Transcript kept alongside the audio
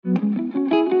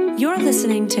You're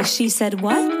listening to She Said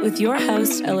What with your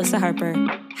host, Alyssa Harper.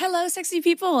 Hello, sexy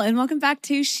people, and welcome back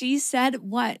to She Said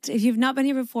What. If you've not been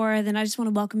here before, then I just want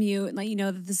to welcome you and let you know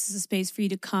that this is a space for you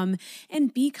to come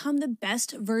and become the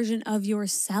best version of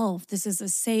yourself. This is a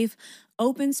safe,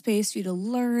 open space for you to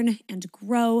learn and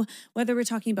grow, whether we're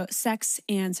talking about sex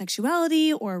and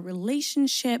sexuality or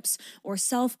relationships or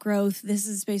self-growth. This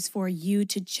is a space for you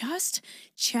to just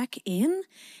check in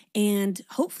and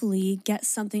hopefully get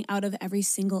something out of every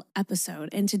single episode.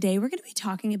 And today we're going to be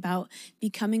talking about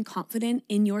becoming confident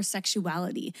in your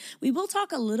sexuality. We will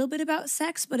talk a little bit about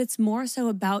sex, but it's more so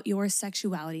about your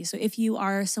sexuality. So if you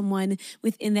are someone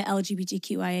within the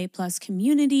LGBTQIA plus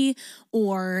community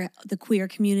or the queer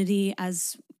community,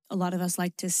 as a lot of us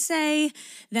like to say,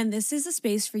 then this is a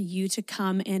space for you to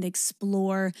come and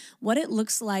explore what it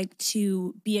looks like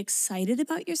to be excited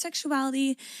about your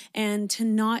sexuality and to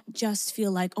not just feel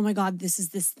like, oh my God, this is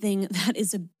this thing that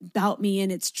is about me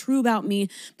and it's true about me,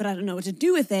 but I don't know what to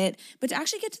do with it. But to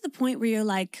actually get to the point where you're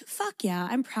like, fuck yeah,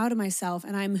 I'm proud of myself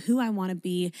and I'm who I want to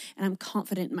be and I'm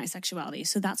confident in my sexuality.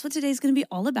 So that's what today's going to be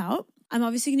all about. I'm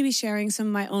obviously going to be sharing some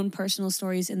of my own personal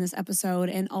stories in this episode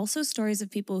and also stories of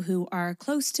people who are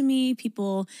close to me,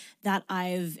 people that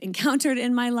I've encountered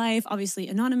in my life, obviously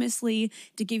anonymously,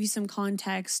 to give you some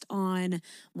context on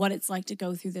what it's like to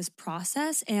go through this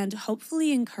process and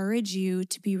hopefully encourage you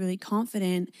to be really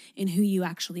confident in who you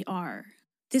actually are.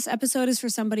 This episode is for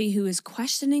somebody who is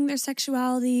questioning their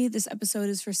sexuality. This episode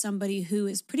is for somebody who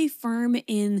is pretty firm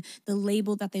in the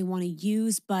label that they want to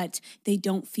use, but they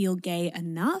don't feel gay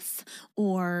enough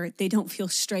or they don't feel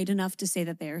straight enough to say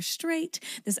that they are straight.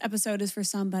 This episode is for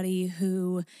somebody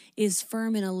who is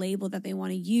firm in a label that they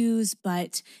want to use,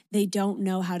 but they don't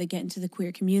know how to get into the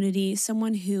queer community.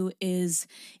 Someone who is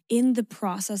in the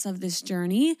process of this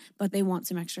journey, but they want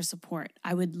some extra support.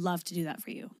 I would love to do that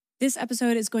for you. This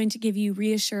episode is going to give you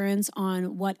reassurance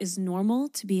on what is normal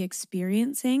to be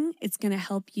experiencing. It's going to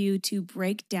help you to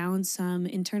break down some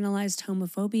internalized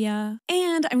homophobia.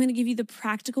 And I'm going to give you the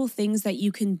practical things that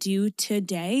you can do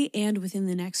today and within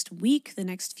the next week, the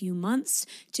next few months,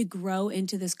 to grow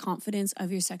into this confidence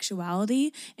of your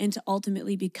sexuality and to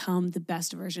ultimately become the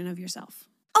best version of yourself.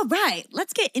 All right,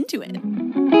 let's get into it.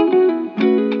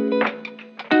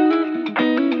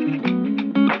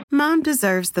 Mom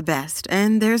deserves the best,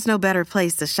 and there's no better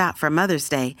place to shop for Mother's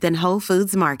Day than Whole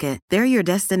Foods Market. They're your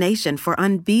destination for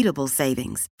unbeatable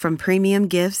savings, from premium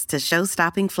gifts to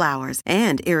show-stopping flowers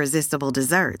and irresistible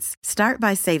desserts. Start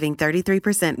by saving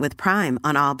 33% with Prime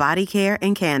on all body care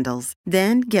and candles.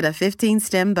 Then get a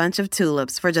 15-stem bunch of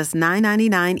tulips for just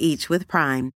 $9.99 each with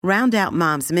Prime. Round out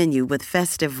Mom's menu with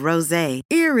festive rosé,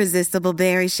 irresistible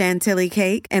berry chantilly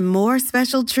cake, and more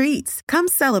special treats. Come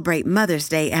celebrate Mother's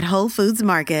Day at Whole Foods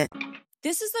Market.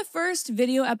 This is the first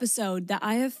video episode that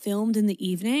I have filmed in the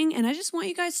evening, and I just want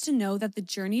you guys to know that the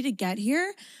journey to get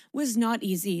here was not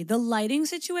easy. The lighting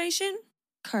situation,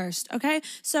 cursed, okay?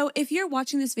 So if you're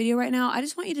watching this video right now, I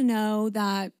just want you to know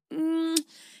that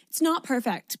it's not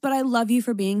perfect, but I love you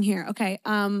for being here, okay?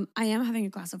 I am having a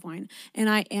glass of wine, and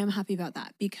I am happy about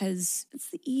that because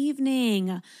it's the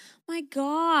evening. My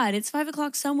God, it's 5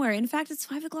 o'clock somewhere. In fact, it's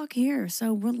 5 o'clock here,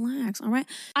 so relax, all right?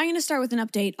 I'm going to start with an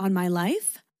update on my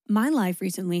life. My life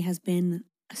recently has been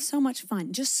so much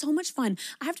fun, just so much fun.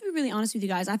 I have to be really honest with you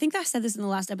guys. I think I said this in the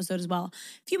last episode as well.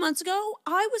 A few months ago,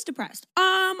 I was depressed.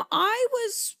 I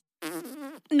was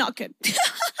not good.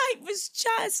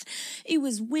 It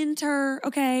was winter,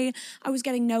 okay? I was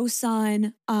getting no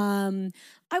sun. I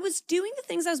was doing the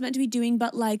things I was meant to be doing,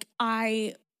 but like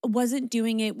I wasn't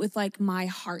doing it with like my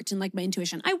heart and like my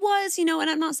intuition. I was, and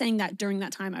I'm not saying that during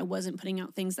that time I wasn't putting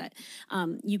out things that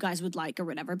you guys would like or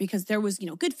whatever, because there was,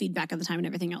 good feedback at the time and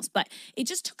everything else, but it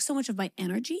just took so much of my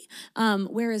energy.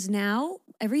 Whereas now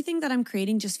everything that I'm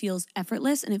creating just feels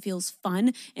effortless and it feels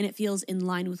fun and it feels in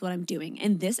line with what I'm doing.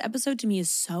 And this episode to me is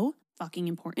so fucking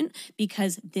important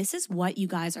because this is what you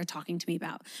guys are talking to me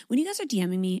about. When you guys are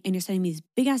DMing me and you're sending me these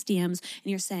big ass DMs and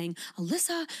you're saying,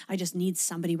 Alyssa, I just need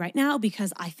somebody right now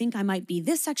because I think I might be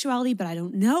this sexuality, but I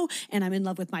don't know. And I'm in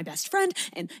love with my best friend.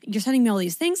 And you're sending me all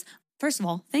these things. First of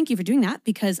all, thank you for doing that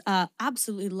because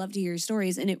absolutely love to hear your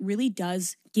stories. And it really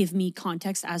does give me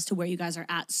context as to where you guys are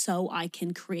at so I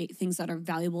can create things that are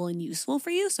valuable and useful for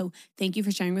you. So thank you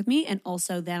for sharing with me. And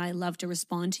also then I love to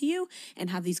respond to you and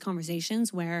have these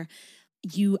conversations where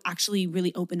you actually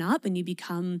really open up and you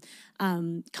become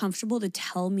comfortable to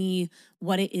tell me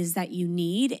what it is that you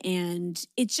need. And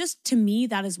it's just, to me,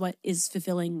 that is what is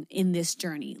fulfilling in this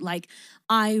journey. Like,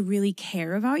 I really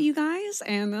care about you guys,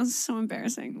 and that's so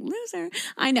embarrassing. Loser.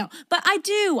 I know, but I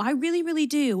do. I really, really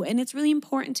do. And it's really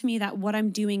important to me that what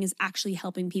I'm doing is actually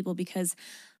helping people because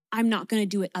I'm not going to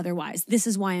do it otherwise. This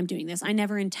is why I'm doing this. I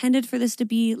never intended for this to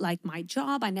be like my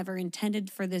job. I never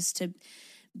intended for this to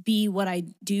be what I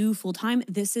do full time.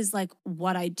 This is like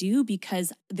what I do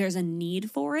because there's a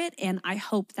need for it. And I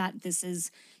hope that this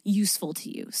is useful to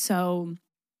you. So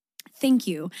thank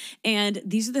you. And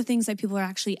these are the things that people are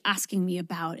actually asking me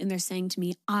about. And they're saying to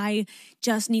me, I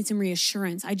just need some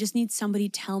reassurance. I just need somebody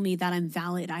to tell me that I'm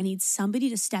valid. I need somebody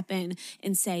to step in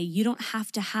and say, you don't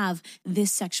have to have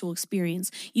this sexual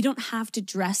experience. You don't have to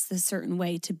dress this certain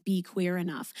way to be queer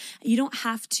enough. You don't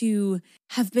have to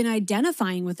have been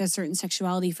identifying with a certain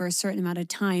sexuality for a certain amount of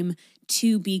time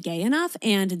to be gay enough.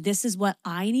 And this is what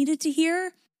I needed to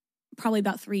hear probably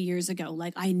about 3 years ago.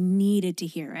 Like, I needed to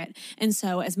hear it. And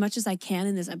so as much as I can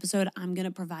in this episode, I'm going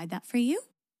to provide that for you.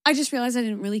 I just realized I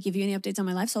didn't really give you any updates on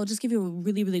my life, so I'll just give you a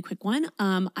really, really quick one.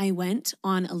 I went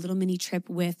on a little mini trip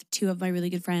with two of my really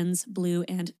good friends, Blue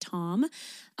and Tom,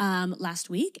 last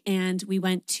week. And we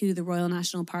went to the Royal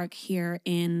National Park here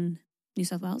in New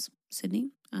South Wales,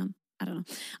 Sydney. I don't know.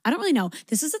 I don't really know.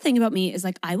 This is the thing about me is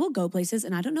like, I will go places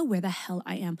and I don't know where the hell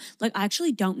I am. Like, I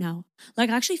actually don't know.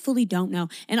 Like, I actually fully don't know.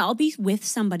 And I'll be with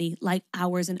somebody like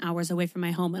hours and hours away from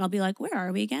my home. And I'll be like, where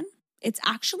are we again? It's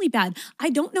actually bad. I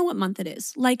don't know what month it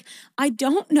is. Like, I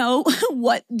don't know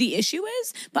what the issue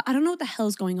is, but I don't know what the hell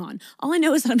is going on. All I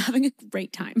know is that I'm having a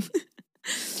great time.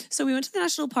 So we went to the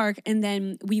national park and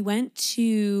then we went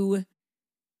to...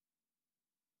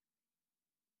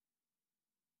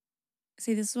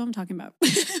 See, this is what I'm talking about.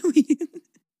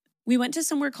 We went to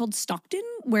somewhere called Stockton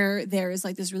where there is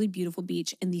like this really beautiful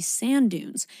beach and these sand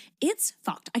dunes. It's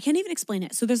fucked. I can't even explain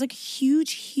it. So there's like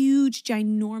huge,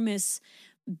 ginormous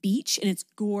beach and it's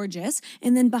gorgeous.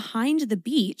 And then behind the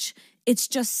beach, it's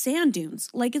just sand dunes.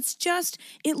 Like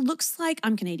it looks like,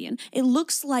 I'm Canadian. It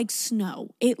looks like snow.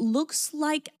 It looks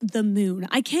like the moon.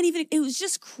 It was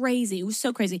just crazy. It was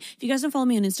so crazy. If you guys don't follow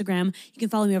me on Instagram, you can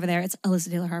follow me over there. It's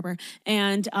Alyssa Taylor Harper.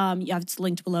 And yeah, it's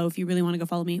linked below if you really want to go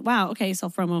follow me. Wow. Okay.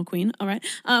 Self-promo queen. All right.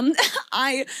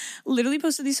 I literally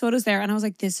posted these photos there and I was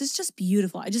like, this is just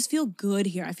beautiful. I just feel good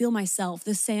here. I feel myself.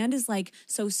 The sand is like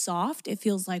so soft. It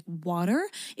feels like water.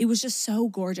 It was just so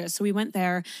gorgeous. So we went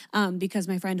there because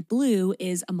my friend Blue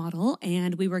is a model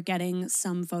and we were getting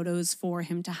some photos for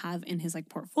him to have in his like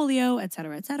portfolio, et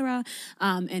cetera, et cetera.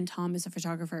 And Tom is a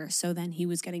photographer. So then he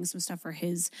was getting some stuff for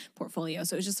his portfolio.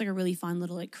 So it was just like a really fun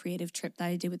little like creative trip that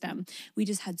I did with them. We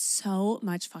just had so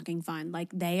much fucking fun. Like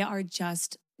they are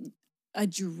just a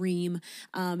dream.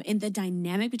 And the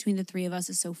dynamic between the three of us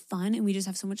is so fun and we just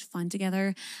have so much fun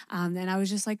together. And I was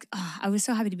just like, I was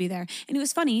so happy to be there. And it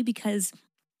was funny because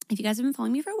if you guys have been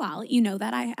following me for a while, you know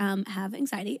that I have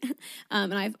anxiety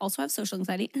and I also have social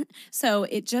anxiety. So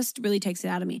it just really takes it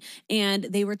out of me. And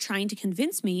they were trying to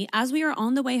convince me as we were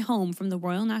on the way home from the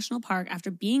Royal National Park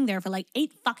after being there for like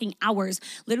 8 fucking hours,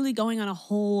 literally going on a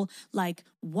whole like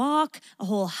walk, a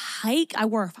whole hike. I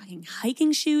wore fucking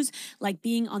hiking shoes, like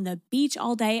being on the beach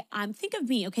all day. Think of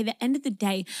me, okay, the end of the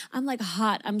day, I'm like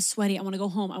hot, I'm sweaty, I want to go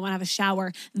home, I want to have a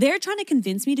shower. They're trying to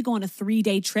convince me to go on a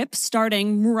 3-day trip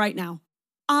starting right now.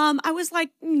 I was like,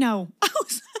 no. I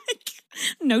was like,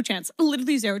 no chance.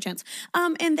 Literally zero chance.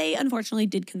 And they unfortunately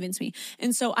did convince me.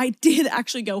 And so I did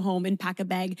actually go home and pack a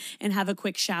bag and have a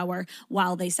quick shower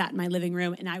while they sat in my living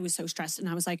room. And I was so stressed. And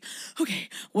I was like, okay,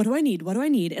 what do I need? What do I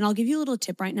need? And I'll give you a little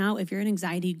tip right now. If you're an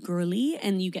anxiety girly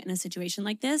and you get in a situation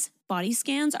like this, body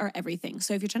scans are everything.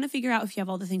 So if you're trying to figure out if you have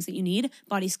all the things that you need,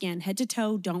 body scan, head to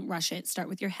toe, don't rush it. Start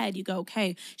with your head. You go,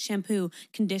 okay, shampoo,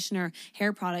 conditioner,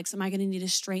 hair products. Am I going to need a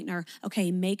straightener?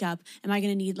 Okay, makeup. Am I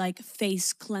going to need like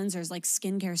face cleansers, like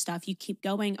skincare stuff? You keep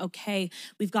going. Okay,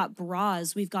 we've got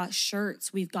bras, we've got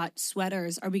shirts, we've got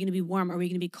sweaters. Are we going to be warm? Are we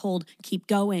going to be cold? Keep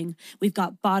going. We've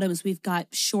got bottoms, we've got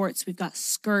shorts, we've got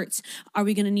skirts. Are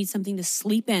we going to need something to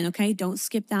sleep in? Okay, don't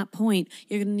skip that point.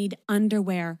 You're going to need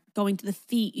underwear. Going to the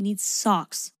feet, you need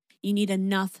socks. You need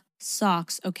enough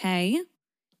socks, okay?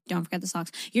 Don't forget the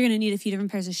socks. You're going to need a few different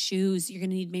pairs of shoes. You're going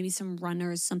to need maybe some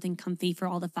runners, something comfy for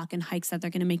all the fucking hikes that they're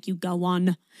going to make you go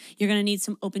on. You're going to need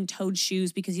some open-toed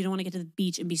shoes because you don't want to get to the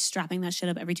beach and be strapping that shit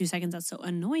up every 2 seconds. That's so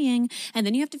annoying. And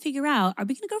then you have to figure out, are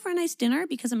we going to go for a nice dinner?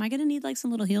 Because am I going to need like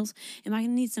some little heels? Am I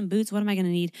going to need some boots? What am I going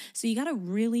to need? So you got to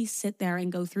really sit there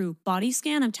and go through. Body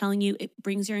scan, I'm telling you, it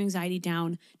brings your anxiety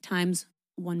down times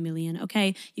 1 million,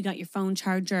 okay? You got your phone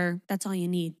charger. That's all you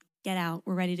need. Get out.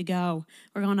 We're ready to go.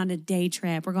 We're going on a day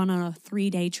trip. We're going on a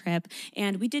 3-day trip.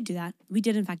 And we did do that. We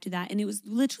did, in fact, do that. And it was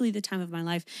literally the time of my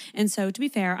life. And so, to be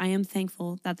fair, I am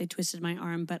thankful that they twisted my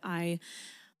arm, but I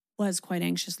was quite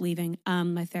anxious leaving.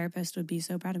 My therapist would be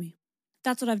so proud of me.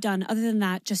 That's what I've done. Other than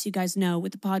that, just so you guys know,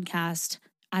 with the podcast,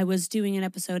 I was doing an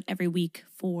episode every week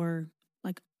for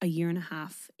like a year and a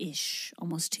half-ish,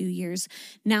 almost 2 years.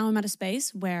 Now I'm at a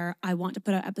space where I want to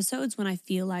put out episodes when I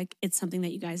feel like it's something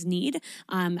that you guys need.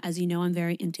 As you know, I'm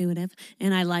very intuitive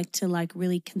and I like to like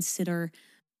really consider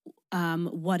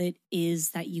what it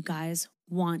is that you guys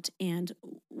want and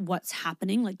what's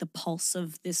happening, like the pulse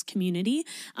of this community.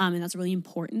 And that's really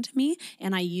important to me.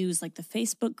 And I use like the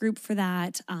Facebook group for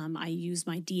that. I use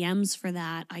my DMs for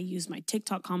that. I use my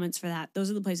TikTok comments for that.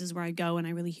 Those are the places where I go and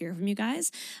I really hear from you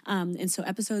guys. And so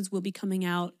episodes will be coming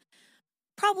out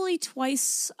probably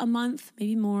twice a month,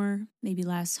 maybe more, maybe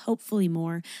less, hopefully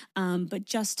more. But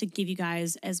just to give you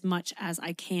guys as much as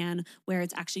I can where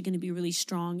it's actually going to be really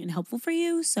strong and helpful for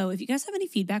you. So if you guys have any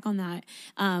feedback on that,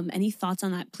 any thoughts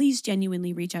on that, please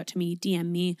genuinely reach out to me, DM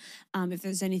me. If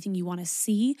there's anything you want to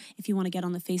see, if you want to get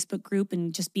on the Facebook group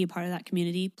and just be a part of that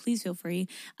community, please feel free.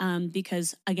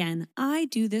 Because again, I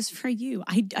do this for you.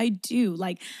 I do.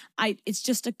 It's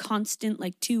just a constant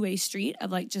like two-way street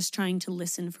of like just trying to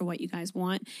listen for what you guys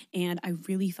want. And I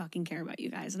really fucking care about you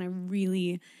guys. And I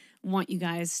really want you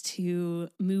guys to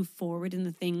move forward in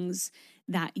the things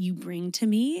that you bring to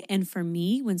me. And for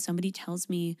me, when somebody tells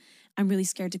me I'm really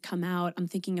scared to come out, I'm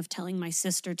thinking of telling my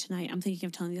sister tonight, I'm thinking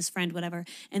of telling this friend, whatever.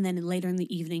 And then later in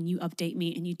the evening, you update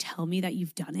me and you tell me that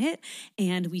you've done it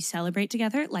and we celebrate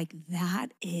together. Like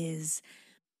that is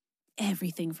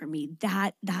everything for me.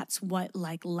 That's what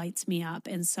like lights me up.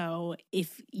 And so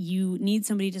if you need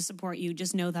somebody to support you,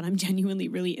 just know that I'm genuinely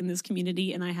really in this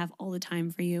community and I have all the time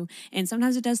for you. And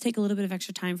sometimes it does take a little bit of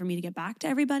extra time for me to get back to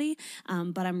everybody.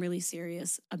 But I'm really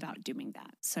serious about doing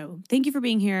that. So thank you for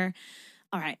being here.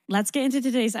 All right, let's get into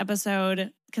today's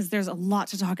episode because there's a lot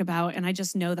to talk about. And I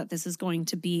just know that this is going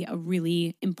to be a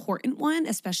really important one,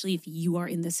 especially if you are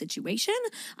in this situation.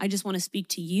 I just want to speak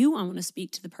to you. I want to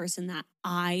speak to the person that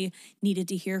I needed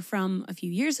to hear from a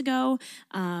few years ago.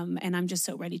 And I'm just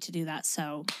so ready to do that.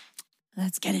 So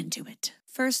let's get into it.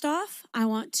 First off, I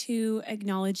want to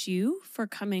acknowledge you for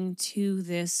coming to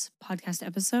this podcast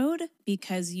episode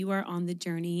because you are on the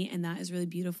journey and that is really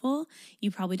beautiful. You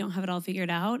probably don't have it all figured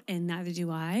out and neither do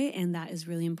I, and that is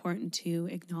really important to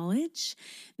acknowledge.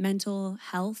 Mental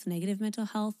health, negative mental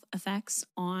health effects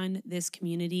on this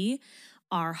community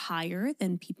are higher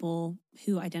than people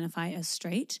who identify as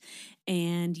straight,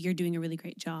 and you're doing a really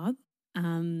great job.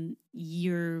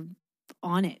 You're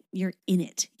on it. You're in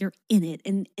it.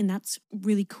 And that's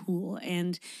really cool.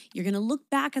 And you're going to look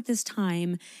back at this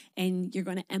time and you're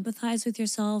going to empathize with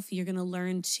yourself. You're going to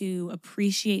learn to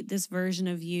appreciate this version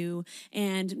of you.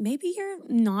 And maybe you're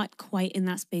not quite in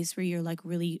that space where you're like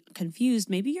really confused.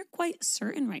 Maybe you're quite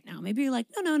certain right now. Maybe you're like,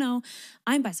 no,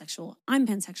 I'm bisexual. I'm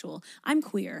pansexual. I'm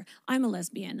queer. I'm a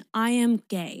lesbian. I am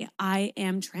gay. I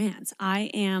am trans.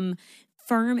 I am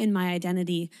firm in my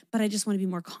identity, but I just want to be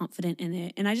more confident in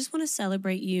it. And I just want to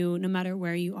celebrate you no matter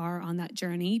where you are on that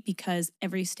journey because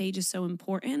every stage is so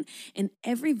important and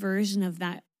every version of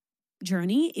that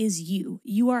journey is you.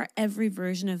 You are every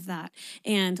version of that.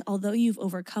 And although you've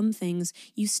overcome things,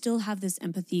 you still have this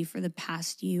empathy for the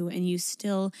past you and you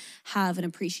still have an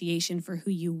appreciation for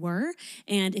who you were.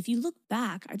 And if you look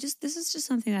back, this is just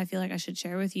something that I feel like I should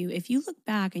share with you. If you look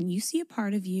back and you see a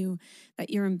part of you that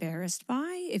you're embarrassed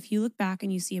by, if you look back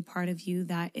and you see a part of you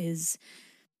that is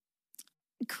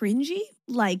cringy,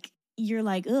 like you're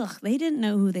like, ugh, they didn't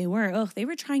know who they were. Ugh, they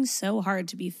were trying so hard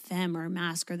to be femme or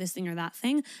masc or this thing or that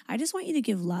thing. I just want you to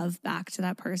give love back to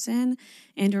that person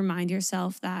and remind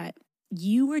yourself that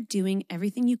you were doing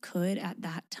everything you could at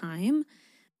that time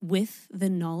with the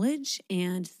knowledge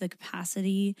and the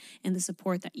capacity and the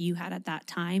support that you had at that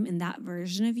time. And that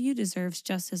version of you deserves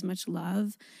just as much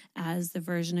love as the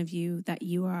version of you that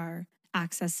you are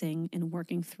accessing and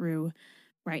working through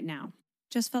right now.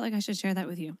 Just felt like I should share that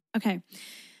with you. Okay.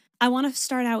 I want to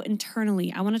start out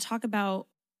internally. I want to talk about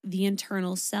the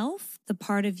internal self, the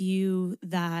part of you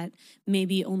that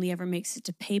maybe only ever makes it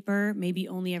to paper, maybe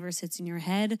only ever sits in your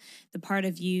head, the part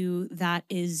of you that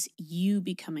is you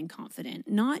becoming confident,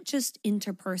 not just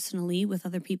interpersonally with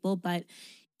other people, but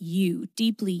you,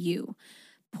 deeply you.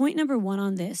 Point number one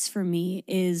on this for me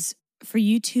is for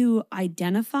you to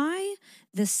identify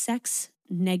the sex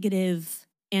negative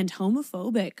and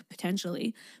homophobic,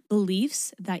 potentially,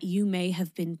 beliefs that you may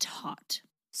have been taught.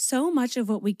 So much of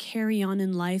what we carry on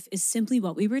in life is simply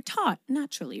what we were taught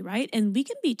naturally, right? And we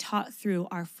can be taught through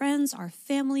our friends, our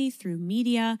family, through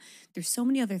media, through so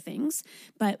many other things.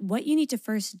 But what you need to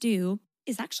first do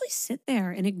is actually sit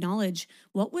there and acknowledge,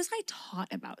 what was I taught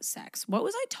about sex? What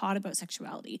was I taught about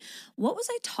sexuality? What was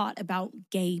I taught about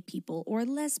gay people or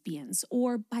lesbians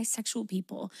or bisexual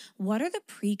people? What are the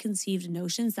preconceived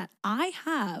notions that I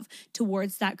have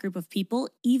towards that group of people,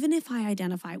 even if I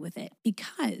identify with it?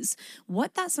 Because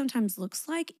what that sometimes looks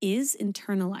like is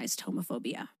internalized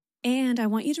homophobia. And I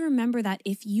want you to remember that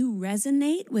if you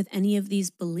resonate with any of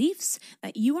these beliefs,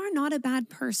 that you are not a bad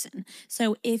person.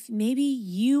 So if maybe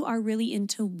you are really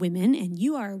into women and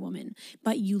you are a woman,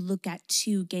 but you look at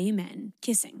two gay men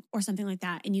kissing or something like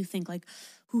that, and you think like,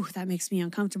 ooh, that makes me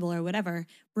uncomfortable or whatever,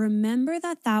 remember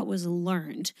that that was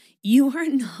learned. You are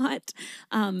not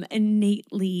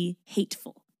innately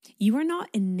hateful. You are not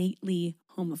innately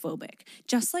homophobic,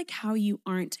 just like how you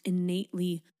aren't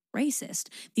innately racist.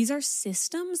 These are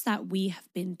systems that we have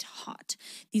been taught.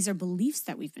 These are beliefs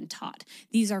that we've been taught.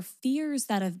 These are fears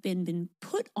that have been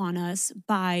put on us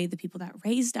by the people that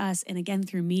raised us, and again,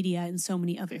 through media and so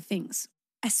many other things.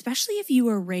 Especially if you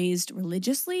were raised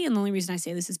religiously, and the only reason I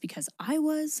say this is because I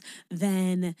was,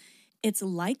 then it's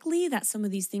likely that some of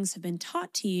these things have been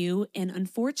taught to you, and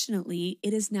unfortunately,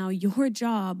 it is now your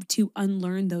job to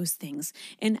unlearn those things.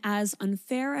 And as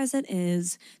unfair as it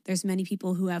is, there's many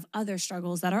people who have other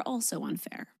struggles that are also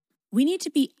unfair. We need to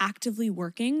be actively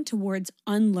working towards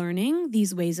unlearning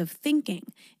these ways of thinking.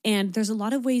 And there's a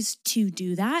lot of ways to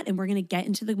do that. And we're going to get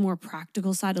into the more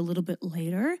practical side a little bit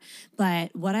later.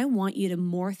 But what I want you to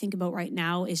more think about right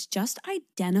now is just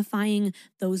identifying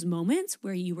those moments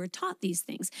where you were taught these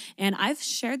things. And I've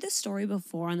shared this story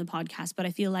before on the podcast, but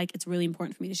I feel like it's really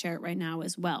important for me to share it right now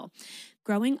as well.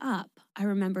 Growing up, I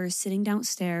remember sitting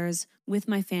downstairs with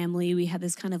my family. We had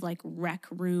this kind of like rec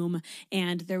room,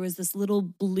 and there was this little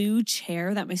blue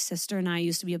chair that my sister and I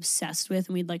used to be obsessed with,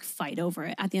 and we'd like fight over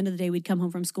it. At the end of the day, we'd come home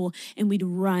from school and we'd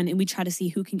run and we'd try to see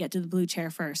who can get to the blue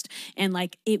chair first. And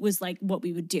like, it was like what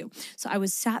we would do. So I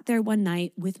was sat there one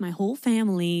night with my whole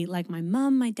family, like my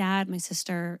mom, my dad, my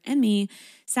sister, and me,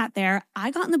 sat there. I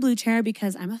got in the blue chair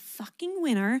because I'm a fucking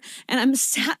winner, and I'm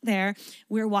sat there.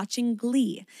 We're watching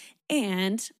Glee.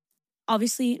 And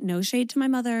obviously, no shade to my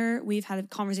mother. We've had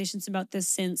conversations about this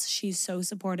since. She's so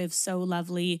supportive, so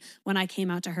lovely. When I came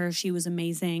out to her, she was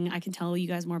amazing. I can tell you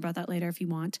guys more about that later if you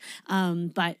want.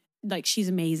 But like, she's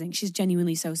amazing. She's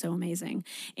genuinely so amazing.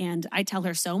 And I tell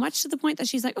her so much to the point that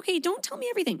she's like, okay, don't tell me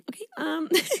everything. Okay.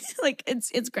 Like,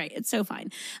 it's great. It's so fine.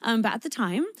 But at the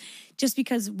time, just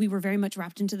because we were very much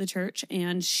wrapped into the church,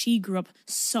 and she grew up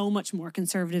so much more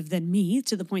conservative than me,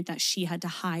 to the point that she had to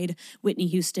hide Whitney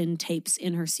Houston tapes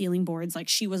in her ceiling boards. Like,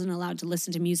 she wasn't allowed to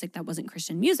listen to music that wasn't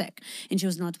Christian music. And she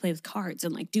wasn't allowed to play with cards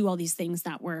and like do all these things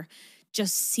that were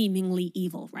just seemingly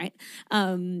evil, right?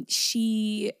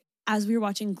 As we were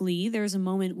watching Glee, there was a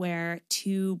moment where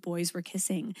two boys were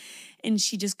kissing, and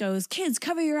she just goes, "Kids,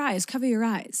 cover your eyes, cover your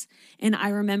eyes." And I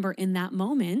remember in that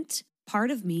moment,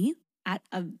 part of me at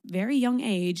a very young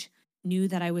age knew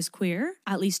that I was queer,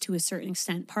 at least to a certain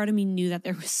extent. Part of me knew that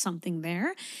there was something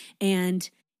there. And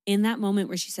in that moment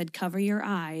where she said, "Cover your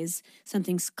eyes,"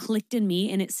 something clicked in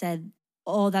me, and it said,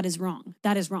 "Oh, that is wrong.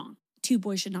 That is wrong. Two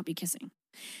boys should not be kissing.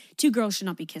 Two girls should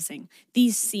not be kissing.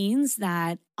 These scenes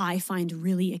that I find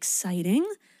really exciting,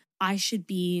 I should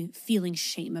be feeling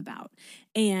shame about."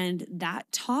 And that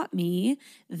taught me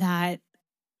that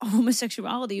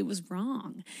homosexuality was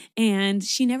wrong. And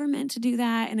she never meant to do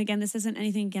that. And again, this isn't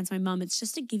anything against my mom. It's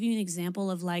just to give you an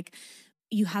example of like,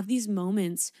 you have these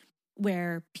moments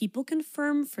where people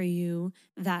confirm for you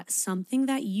that something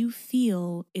that you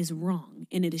feel is wrong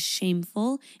and it is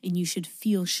shameful, and you should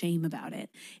feel shame about it.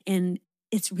 And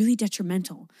it's really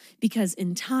detrimental, because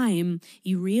in time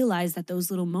you realize that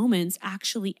those little moments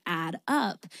actually add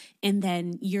up, and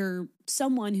then you're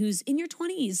someone who's in your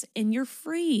 20s and you're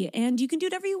free and you can do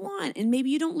whatever you want, and maybe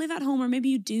you don't live at home, or maybe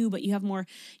you do but you have more,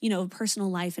 personal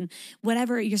life, and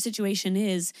whatever your situation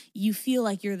is, you feel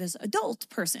like you're this adult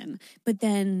person. But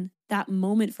then that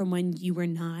moment from when you were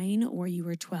 9 or you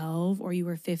were 12 or you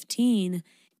were 15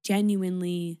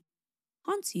 genuinely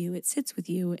haunts you. It sits with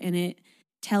you, and it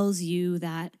tells you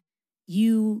that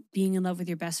you being in love with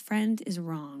your best friend is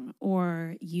wrong,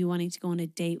 or you wanting to go on a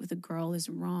date with a girl is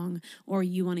wrong, or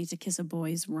you wanting to kiss a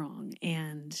boy is wrong.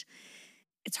 And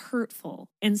it's hurtful.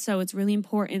 And so it's really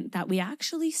important that we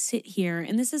actually sit here,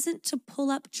 and this isn't to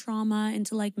pull up trauma and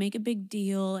to like make a big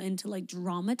deal and to like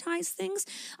dramatize things.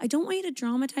 I don't want you to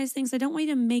dramatize things. I don't want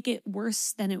you to make it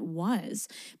worse than it was,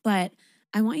 but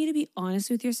I want you to be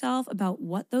honest with yourself about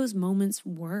what those moments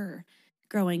were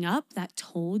growing up that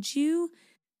told you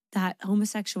that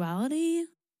homosexuality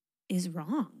is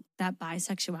wrong, that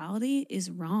bisexuality is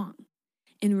wrong.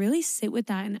 And really sit with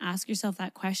that and ask yourself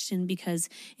that question, because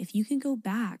if you can go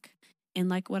back And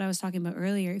like what I was talking about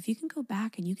earlier, if you can go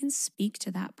back and you can speak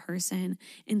to that person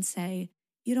and say,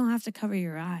 you don't have to cover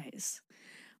your eyes.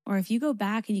 Or if you go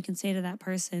back and you can say to that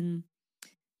person,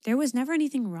 there was never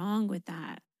anything wrong with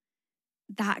that.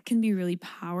 That can be really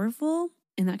powerful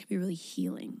and that can be really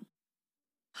healing.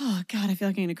 Oh God, I feel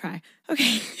like I'm gonna cry.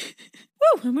 Okay.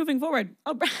 Woo, I'm moving forward.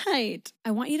 All right.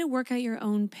 I want you to work at your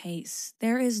own pace.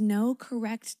 There is no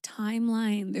correct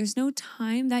timeline. There's no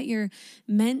time that you're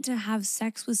meant to have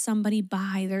sex with somebody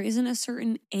by. There isn't a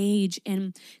certain age.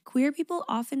 And queer people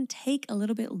often take a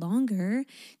little bit longer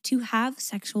to have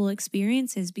sexual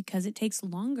experiences because it takes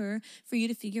longer for you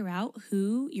to figure out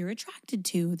who you're attracted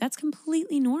to. That's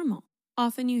completely normal.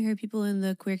 Often you hear people in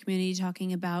the queer community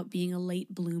talking about being a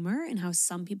late bloomer and how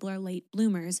some people are late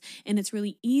bloomers. And it's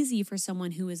really easy for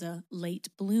someone who is a late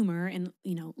bloomer, and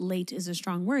late is a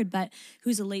strong word, but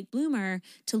who's a late bloomer,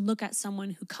 to look at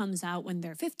someone who comes out when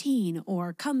they're 15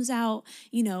 or comes out,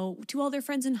 to all their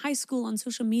friends in high school on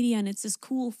social media, and it's this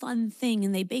cool, fun thing,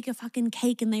 and they bake a fucking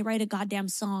cake and they write a goddamn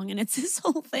song, and it's this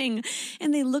whole thing.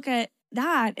 And they look at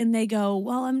that and they go,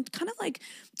 well, I'm kind of like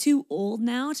too old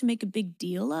now to make a big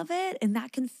deal of it. And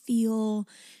that can feel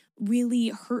really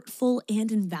hurtful and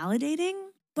invalidating.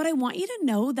 But I want you to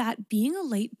know that being a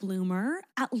late bloomer,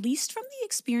 at least from the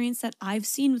experience that I've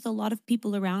seen with a lot of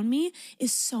people around me,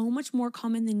 is so much more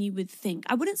common than you would think.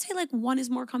 I wouldn't say like one is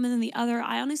more common than the other.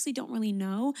 I honestly don't really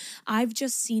know. I've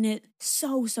just seen it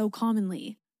so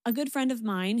commonly. A good friend of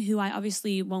mine, who I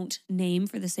obviously won't name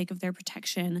for the sake of their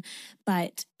protection,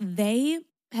 but they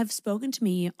have spoken to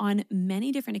me on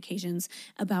many different occasions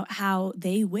about how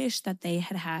they wish that they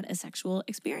had had a sexual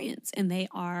experience, and they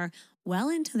are well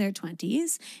into their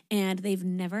 20s and they've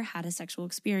never had a sexual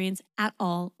experience at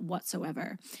all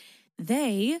whatsoever.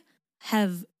 They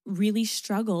have really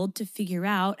struggled to figure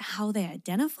out how they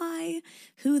identify,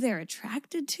 who they're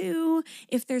attracted to,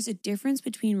 if there's a difference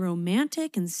between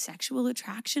romantic and sexual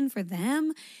attraction for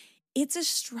them. It's a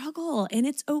struggle, and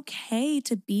it's okay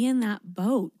to be in that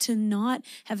boat, to not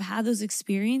have had those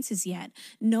experiences yet.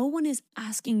 No one is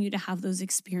asking you to have those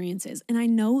experiences. And I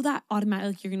know that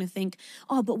automatically you're going to think,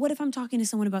 oh, but what if I'm talking to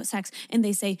someone about sex and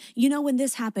they say, when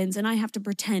this happens and I have to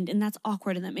pretend and that's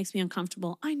awkward and that makes me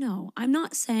uncomfortable. I know. I'm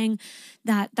not saying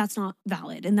that that's not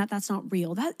valid and that that's not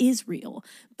real. That is real.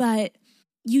 But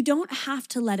you don't have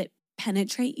to let it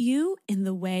penetrate you in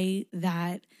the way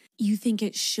that you think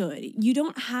it should. You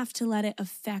don't have to let it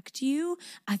affect you.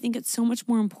 I think it's so much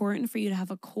more important for you to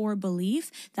have a core belief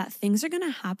that things are going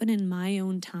to happen in my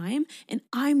own time, and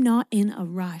I'm not in a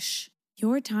rush.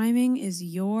 Your timing is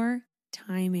your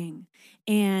timing.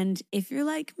 And if you're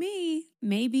like me,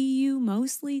 maybe you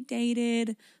mostly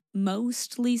dated,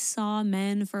 mostly saw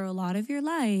men for a lot of your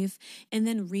life, and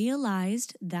then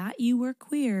realized that you were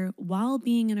queer while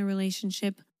being in a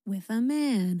relationship with a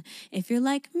man. If you're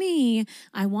like me,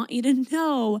 I want you to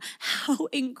know how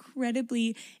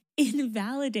incredibly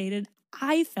invalidated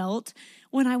I felt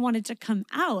when I wanted to come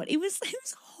out. It was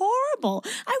horrible.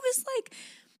 I was like,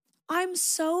 I'm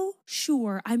so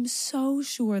sure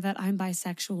that I'm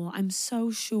bisexual. I'm so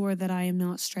sure that I am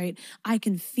not straight. I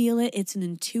can feel it. It's an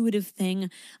intuitive thing.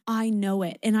 I know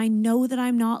it. And I know that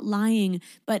I'm not lying.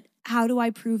 But how do I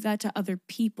prove that to other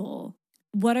people?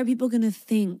 What are people going to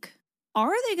think?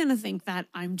 Are they going to think that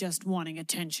I'm just wanting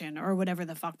attention or whatever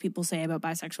the fuck people say about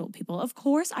bisexual people? Of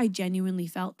course, I genuinely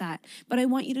felt that. But I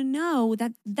want you to know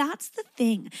that that's the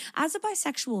thing. As a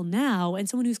bisexual now and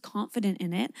someone who's confident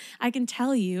in it, I can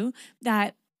tell you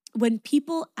that when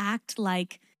people act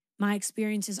like my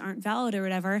experiences aren't valid or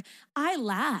whatever, I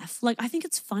laugh. Like, I think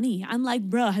it's funny. I'm like,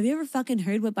 bro, have you ever fucking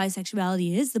heard what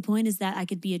bisexuality is? The point is that I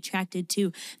could be attracted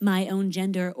to my own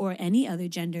gender or any other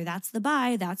gender. That's the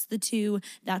bi, that's the two,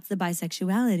 that's the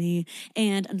bisexuality.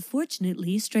 And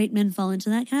unfortunately, straight men fall into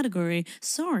that category.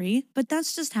 Sorry, but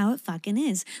that's just how it fucking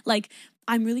is. Like,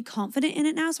 I'm really confident in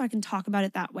it now, so I can talk about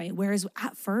it that way. Whereas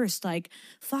at first,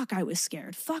 fuck, I was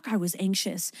scared. Fuck, I was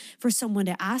anxious for someone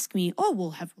to ask me, oh, well,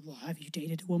 have you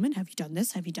dated a woman? Have you done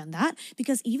this? Have you done that?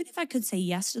 Because even if I could say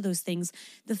yes to those things,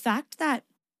 the fact that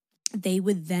they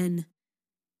would then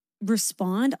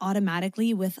respond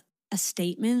automatically with a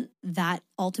statement that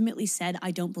ultimately said,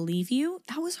 I don't believe you,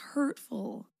 that was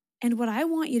hurtful. And what I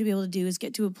want you to be able to do is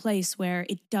get to a place where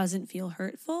it doesn't feel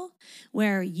hurtful,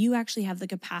 where you actually have the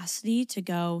capacity to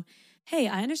go, hey,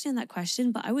 I understand that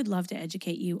question, but I would love to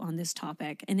educate you on this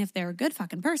topic. And if they're a good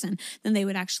fucking person, then they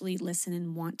would actually listen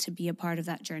and want to be a part of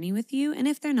that journey with you. And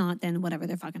if they're not, then whatever,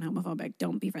 they're fucking homophobic.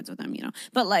 Don't be friends with them,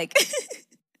 But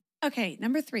okay,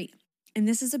 number 3. And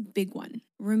this is a big one.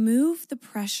 Remove the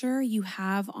pressure you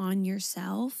have on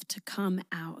yourself to come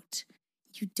out.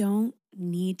 You don't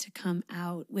need to come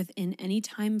out within any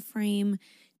time frame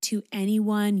to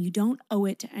anyone. You don't owe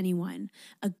it to anyone.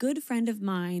 A good friend of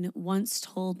mine once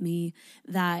told me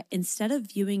that instead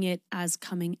of viewing it as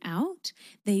coming out,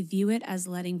 they view it as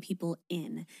letting people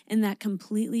in. And that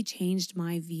completely changed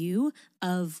my view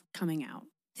of coming out.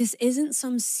 This isn't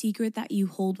some secret that you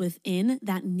hold within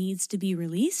that needs to be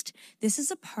released. This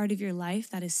is a part of your life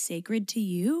that is sacred to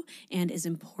you and is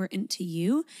important to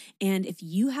you. And if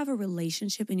you have a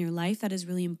relationship in your life that is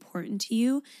really important to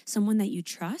you, someone that you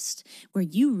trust, where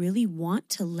you really want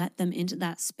to let them into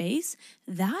that space,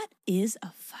 that is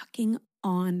a fucking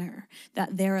honor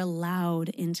that they're allowed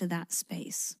into that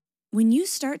space. When you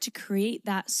start to create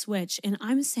that switch, and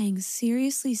I'm saying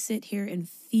seriously sit here and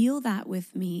feel that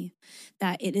with me,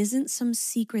 that it isn't some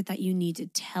secret that you need to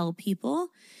tell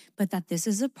people, but that this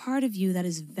is a part of you that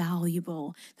is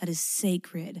valuable, that is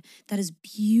sacred, that is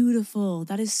beautiful,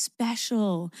 that is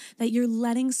special, that you're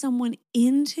letting someone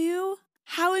into.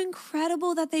 How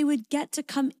incredible that they would get to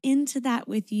come into that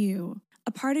with you.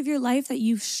 A part of your life that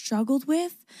you've struggled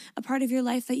with, a part of your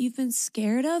life that you've been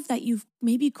scared of, that you've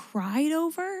maybe cried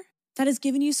over, that has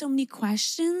given you so many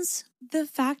questions. The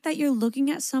fact that you're looking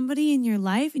at somebody in your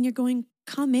life and you're going,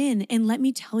 come in and let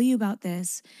me tell you about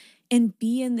this and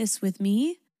be in this with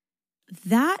me,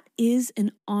 that is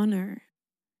an honor.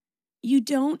 You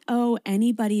don't owe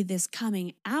anybody this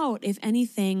coming out. If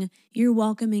anything, you're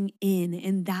welcoming in,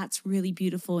 and that's really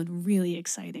beautiful and really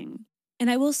exciting. And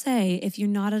I will say, if you're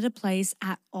not at a place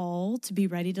at all to be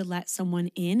ready to let someone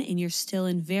in and you're still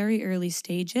in very early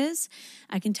stages,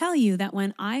 I can tell you that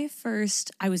when I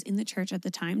was in the church at the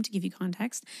time, to give you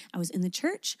context, I was in the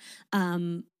church.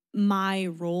 My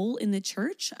role in the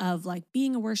church of like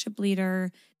being a worship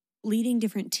leader, leading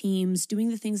different teams, doing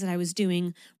the things that I was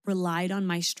doing relied on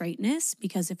my straightness,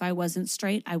 because if I wasn't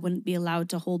straight, I wouldn't be allowed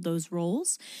to hold those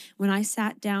roles. When I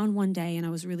sat down one day and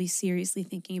I was really seriously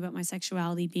thinking about my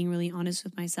sexuality, being really honest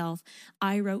with myself,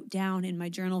 I wrote down in my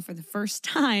journal for the first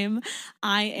time,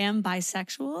 I am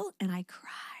bisexual, and I cried.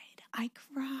 I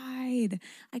cried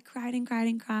and cried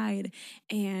and cried.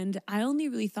 And I only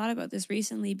really thought about this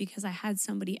recently because I had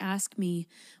somebody ask me,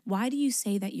 why do you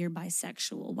say that you're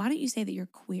bisexual? Why don't you say that you're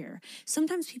queer?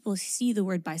 Sometimes people see the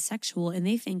word bisexual and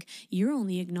they think you're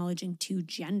only acknowledging two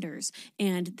genders.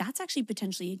 And that's actually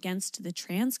potentially against the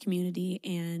trans community.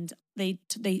 And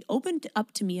they opened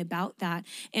up to me about that.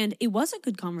 And it was a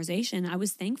good conversation. I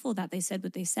was thankful that they said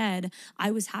what they said.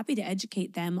 I was happy to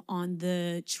educate them on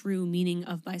the true meaning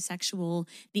of bisexual,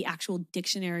 the actual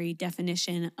dictionary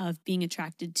definition of being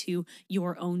attracted to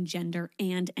your own gender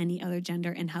and any other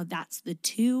gender, and how that's the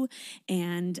two.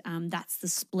 And that's the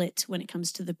split when it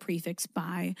comes to the prefix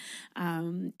bi.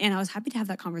 And I was happy to have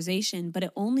that conversation, but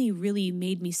it only really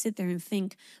made me sit there and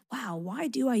think, wow, why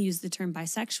do I use the term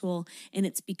bisexual? And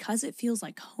it's because it feels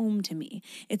like home to me.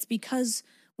 It's because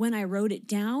when I wrote it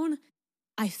down,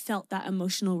 I felt that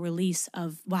emotional release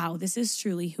of, wow, this is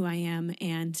truly who I am.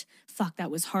 And fuck,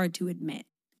 that was hard to admit.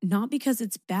 Not because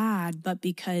it's bad, but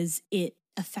because it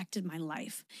affected my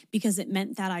life, because it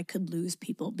meant that I could lose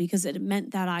people, because it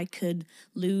meant that I could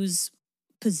lose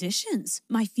positions,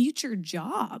 my future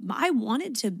job. I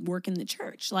wanted to work in the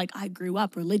church. Like, I grew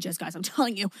up religious, guys. I'm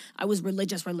telling you, I was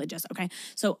religious. Okay.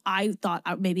 So I thought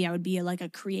maybe I would be like a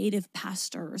creative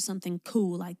pastor or something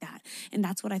cool like that. And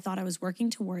that's what I thought I was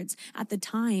working towards. At the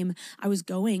time, I was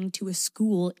going to a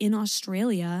school in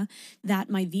Australia that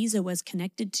my visa was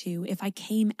connected to. If I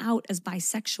came out as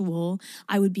bisexual,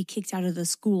 I would be kicked out of the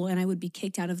school and I would be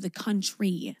kicked out of the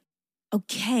country.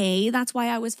 Okay, that's why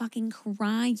I was fucking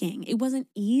crying. It wasn't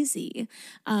easy,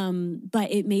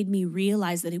 but it made me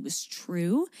realize that it was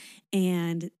true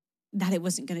and that it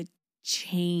wasn't going to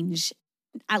change,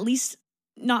 at least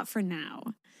not for now.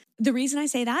 The reason I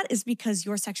say that is because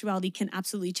your sexuality can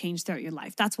absolutely change throughout your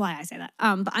life. That's why I say that.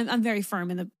 But I'm very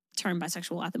firm in the term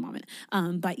bisexual at the moment.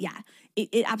 But yeah,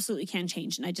 it absolutely can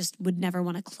change. And I just would never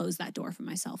want to close that door for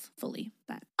myself fully.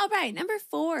 But all right, number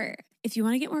 4, if you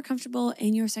want to get more comfortable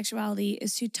in your sexuality,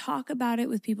 is to talk about it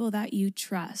with people that you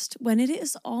trust. When it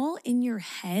is all in your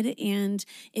head and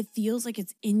it feels like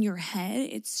it's in your head,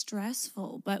 it's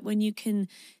stressful. But when you can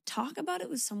talk about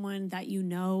it with someone that you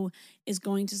know is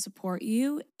going to support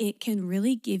you, it can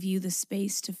really give you the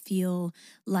space to feel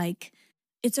like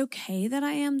it's okay that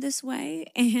I am this way.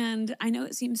 And I know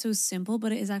it seems so simple,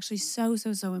 but it is actually so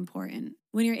important.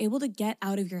 When you're able to get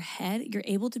out of your head, you're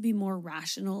able to be more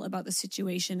rational about the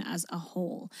situation as a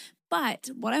whole. But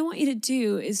what I want you to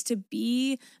do is to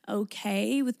be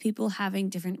okay with people having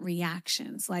different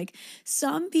reactions. Like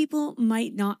some people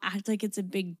might not act like it's a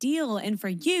big deal. And for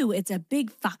you, it's a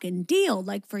big fucking deal.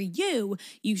 Like for you,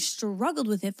 you struggled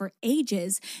with it for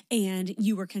ages and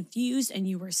you were confused and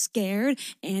you were scared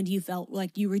and you felt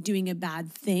like you were doing a bad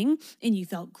thing and you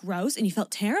felt gross and you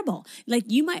felt terrible. Like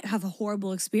you might have a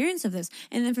horrible experience of this.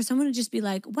 And then for someone to just be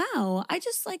like, wow,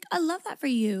 I love that for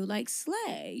you. Like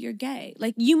slay, you're gay.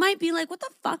 Like you might be like, what the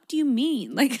fuck do you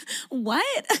mean? Like,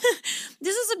 what?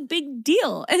 This is a big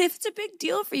deal. And if it's a big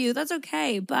deal for you, that's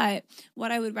okay. But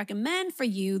what I would recommend for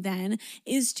you then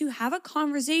is to have a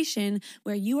conversation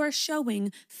where you are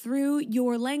showing through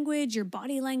your language, your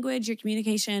body language, your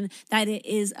communication, that it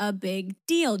is a big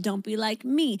deal. Don't be like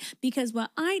me. Because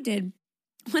what I did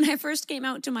when I first came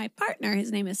out to my partner,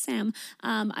 his name is Sam,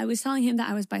 I was telling him that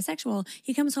I was bisexual.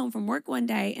 He comes home from work one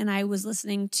day and I was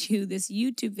listening to this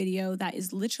YouTube video that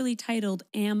is literally titled,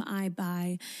 Am I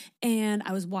Bi? And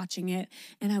I was watching it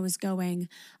and I was going,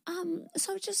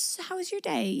 so just how was your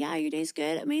day? Yeah, your day's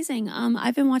good. Amazing.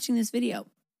 I've been watching this video.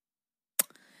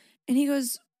 And he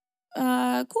goes,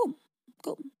 cool.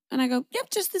 And I go,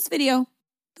 yep, just this video,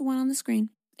 the one on the screen.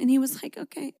 And he was like,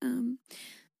 okay,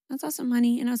 that's awesome,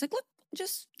 honey. And I was like, look,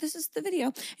 this is the video.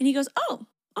 And he goes, oh,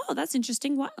 that's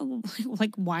interesting. Why,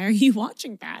 why are you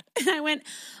watching that? And I went,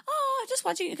 I'm just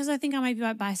watching it because I think I might be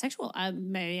bisexual.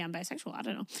 Maybe I'm bisexual. I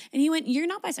don't know. And he went, you're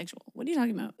not bisexual. What are you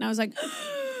talking about? And I was like,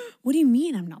 what do you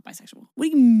mean I'm not bisexual? What do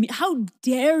you mean? How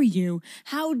dare you?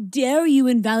 How dare you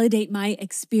invalidate my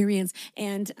experience?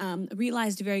 And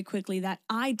realized very quickly that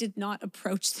I did not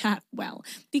approach that well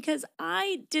because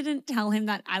I didn't tell him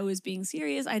that I was being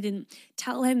serious. I didn't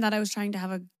tell him that I was trying to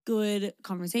have a good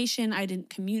conversation. I didn't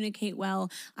communicate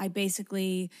well. I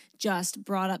basically just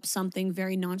brought up something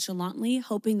very nonchalantly,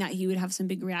 hoping that he would have some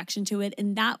big reaction to it.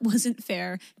 And that wasn't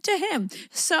fair to him.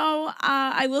 So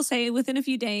I will say within a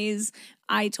few days,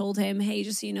 I told him, hey,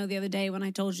 just so you know, the other day when I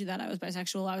told you that I was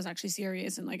bisexual, I was actually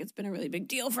serious and like it's been a really big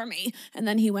deal for me. And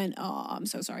then he went, oh, I'm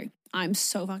so sorry. I'm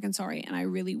so fucking sorry. And I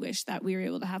really wish that we were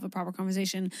able to have a proper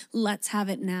conversation. Let's have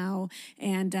it now.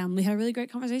 And we had a really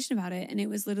great conversation about it. And it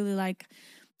was literally like,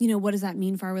 what does that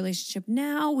mean for our relationship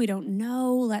now? We don't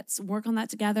know. Let's work on that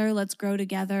together. Let's grow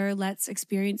together. Let's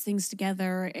experience things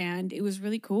together. And it was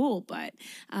really cool. But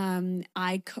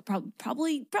I could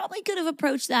probably could have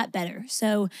approached that better.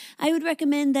 So I would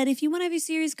recommend that if you want to have a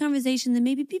serious conversation, then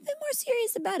maybe be a bit more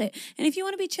serious about it. And if you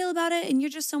want to be chill about it and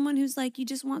you're just someone who's like, you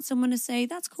just want someone to say,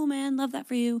 that's cool, man, love that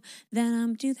for you,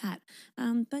 then do that.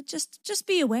 But just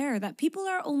be aware that people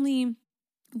are only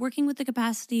working with the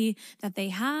capacity that they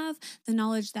have, the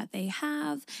knowledge that they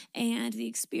have, and the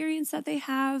experience that they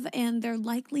have, and they're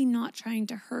likely not trying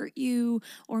to hurt you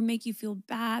or make you feel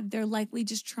bad. They're likely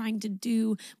just trying to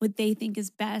do what they think is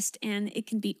best, and it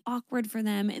can be awkward for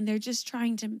them, and they're just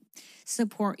trying to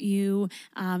support you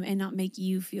and not make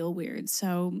you feel weird.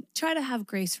 So try to have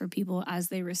grace for people as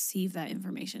they receive that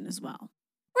information as well.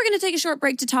 We're going to take a short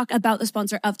break to talk about the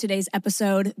sponsor of today's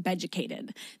episode,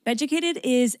 Beducated. Beducated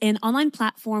is an online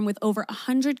platform with over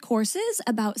 100 courses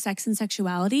about sex and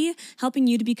sexuality, helping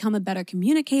you to become a better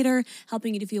communicator,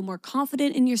 helping you to feel more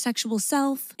confident in your sexual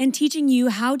self, and teaching you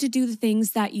how to do the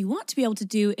things that you want to be able to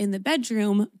do in the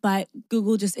bedroom, but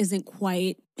Google just isn't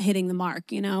quite hitting the mark,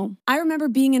 I remember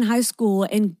being in high school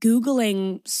and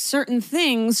Googling certain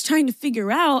things, trying to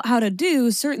figure out how to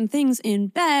do certain things in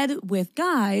bed with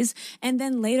guys. And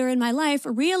then later in my life,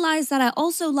 realized that I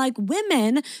also like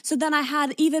women. So then I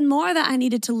had even more that I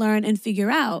needed to learn and figure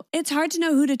out. It's hard to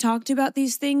know who to talk to about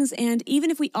these things. And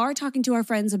even if we are talking to our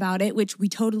friends about it, which we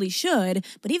totally should,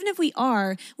 but even if we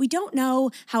are, we don't know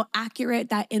how accurate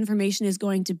that information is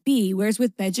going to be. Whereas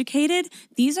with Beducated,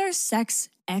 these are sex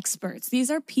experts.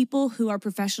 These are people who are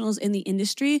professionals in the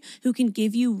industry who can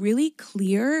give you really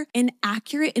clear and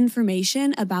accurate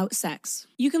information about sex.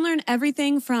 You can learn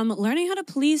everything from learning how to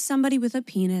please somebody with a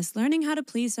penis, learning how to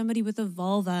please somebody with a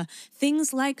vulva,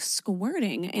 things like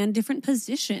squirting and different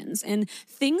positions, and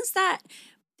things that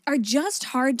are just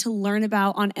hard to learn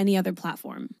about on any other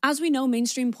platform. As we know,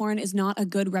 mainstream porn is not a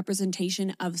good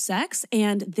representation of sex,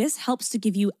 and this helps to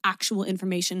give you actual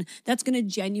information that's going to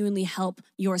genuinely help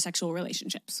your sexual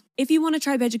relationships. If you want to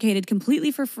try Beducated completely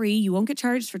for free, you won't get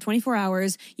charged for 24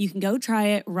 hours, you can go try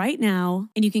it right now,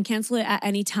 and you can cancel it at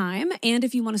any time. And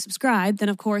if you want to subscribe, then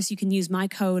of course you can use my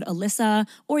code Alyssa,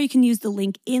 or you can use the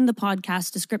link in the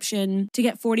podcast description to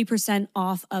get 40%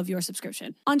 off of your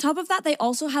subscription. On top of that, they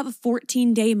also have a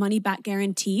 14-day money-back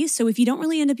guarantee. So if you don't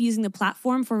really end up using the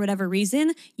platform for whatever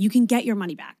reason, you can get your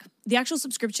money back. The actual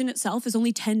subscription itself is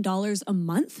only $10 a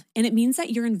month, and it means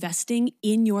that you're investing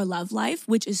in your love life,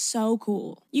 which is so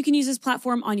cool. You can use this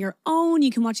platform on your own. You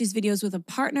can watch these videos with a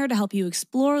partner to help you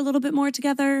explore a little bit more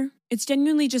together. It's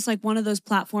genuinely just like one of those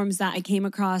platforms that I came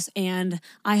across and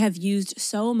I have used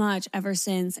so much ever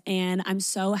since, and I'm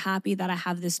so happy that I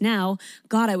have this now.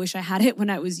 God, I wish I had it when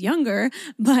I was younger,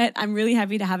 but I'm really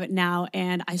happy to have it now,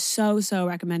 and I so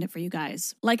recommend it for you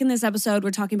guys. Like in this episode,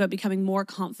 we're talking about becoming more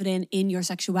confident in your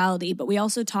sexuality, but we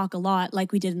also talk a lot,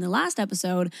 like we did in the last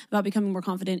episode, about becoming more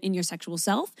confident in your sexual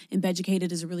self, and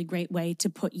Beducated is a really great way to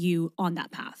put you on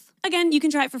that path. Again, you can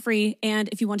try it for free, and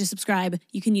if you want to subscribe,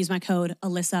 you can use my code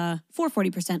Alyssa for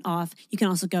 40% off. You can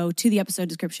also go to the episode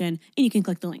description and you can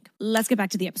click the link. Let's get back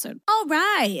to the episode. All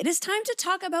right, it is time to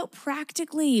talk about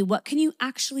practically what can you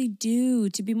actually do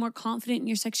to be more confident in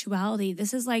your sexuality.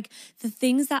 This is like the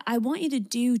things that I want you to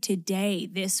do today,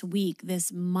 this week,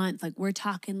 this month. Like we're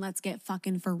talking, let's get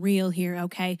fucking for real here,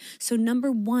 okay? So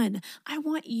number one, I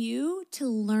want you to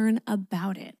learn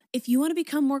about it. If you want to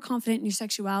become more confident in your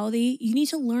sexuality, you need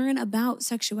to learn about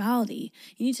sexuality.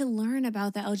 You need to learn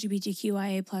about the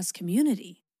LGBTQIA plus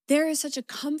community. There is such a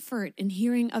comfort in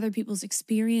hearing other people's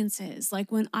experiences.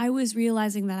 Like when I was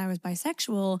realizing that I was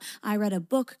bisexual, I read a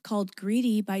book called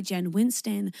Greedy by Jen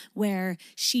Winston, where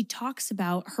she talks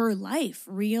about her life,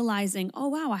 realizing, oh,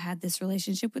 wow, I had this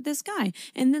relationship with this guy.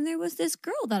 And then there was this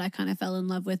girl that I kind of fell in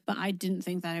love with, but I didn't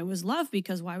think that it was love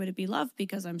because why would it be love?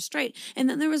 Because I'm straight. And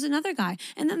then there was another guy.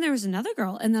 And then there was another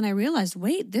girl. And then I realized,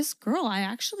 wait, this girl, I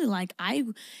actually like,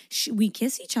 we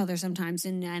kiss each other sometimes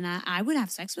and I would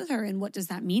have sex with her. And what does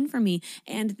that mean for me?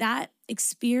 And that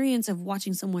experience of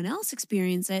watching someone else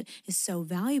experience it is so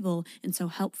valuable and so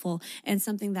helpful, and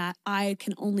something that I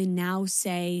can only now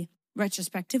say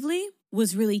retrospectively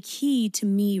was really key to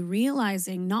me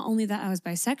realizing not only that I was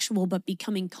bisexual, but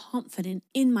becoming confident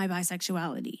in my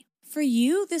bisexuality. For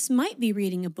you, this might be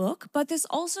reading a book, but this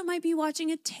also might be watching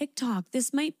a TikTok.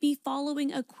 This might be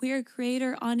following a queer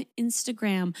creator on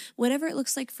Instagram. Whatever it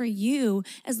looks like for you,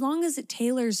 as long as it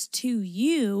tailors to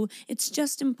you, it's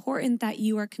just important that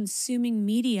you are consuming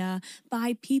media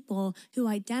by people who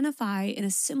identify in a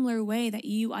similar way that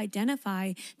you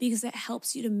identify, because it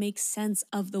helps you to make sense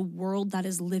of the world that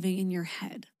is living in your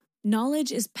head.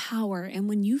 Knowledge is power, and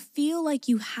when you feel like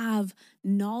you have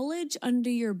knowledge under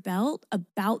your belt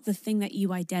about the thing that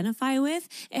you identify with,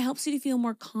 it helps you to feel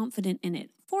more confident in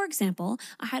it. For example,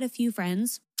 I had a few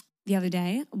friends the other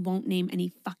day, I won't name any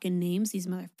fucking names, these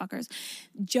motherfuckers,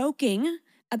 joking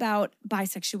about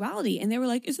bisexuality. And they were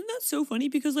like, isn't that so funny?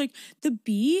 Because like the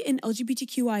B in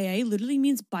LGBTQIA literally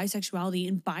means bisexuality,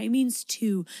 and bi means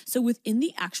two. So within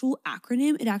the actual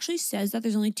acronym, it actually says that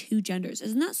there's only two genders.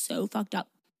 Isn't that so fucked up?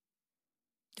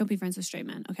 Don't be friends with straight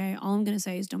men, okay? All I'm going to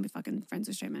say is don't be fucking friends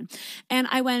with straight men. And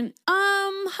I went,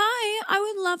 hi, I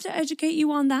would love to educate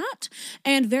you on that.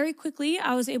 And very quickly,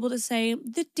 I was able to say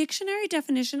the dictionary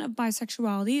definition of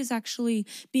bisexuality is actually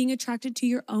being attracted to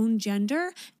your own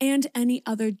gender and any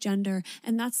other gender.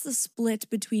 And that's the split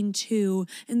between two.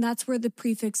 And that's where the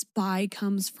prefix bi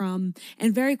comes from.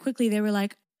 And very quickly, they were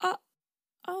like, oh,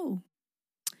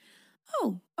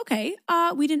 okay.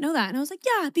 We didn't know that. And I was like,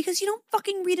 yeah, because you don't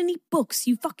fucking read any books.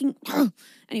 You fucking,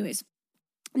 anyways,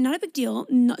 not a big deal.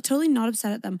 Totally not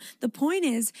upset at them. The point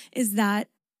is that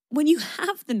when you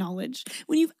have the knowledge,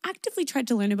 when you've actively tried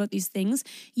to learn about these things,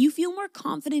 you feel more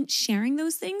confident sharing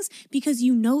those things because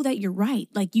you know that you're right.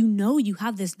 Like, you know, you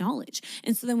have this knowledge.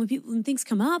 And so then when things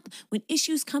come up, when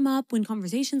issues come up, when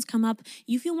conversations come up,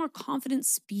 you feel more confident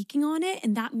speaking on it.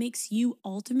 And that makes you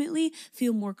ultimately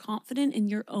feel more confident in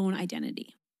your own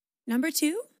identity. Number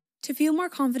two, to feel more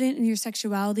confident in your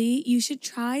sexuality, you should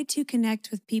try to connect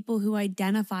with people who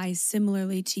identify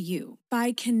similarly to you.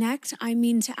 By connect, I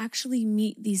mean to actually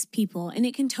meet these people. And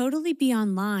it can totally be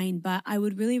online, but I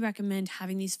would really recommend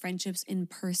having these friendships in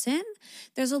person.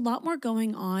 There's a lot more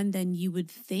going on than you would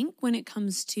think when it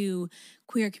comes to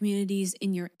queer communities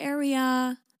in your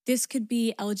area. This could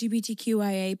be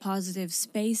LGBTQIA positive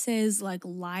spaces like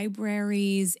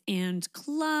libraries and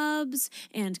clubs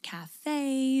and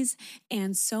cafes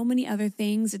and so many other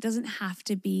things. It doesn't have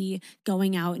to be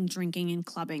going out and drinking and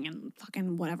clubbing and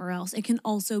fucking whatever else. It can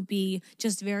also be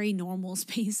just very normal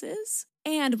spaces.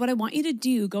 And what I want you to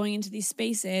do going into these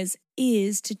spaces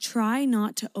is to try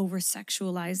not to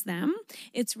over-sexualize them.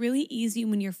 It's really easy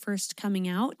when you're first coming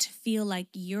out to feel like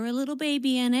you're a little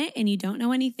baby in it and you don't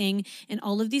know anything, and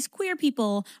all of these queer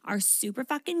people are super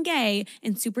fucking gay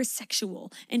and super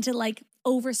sexual, and to like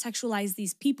over-sexualize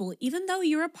these people. Even though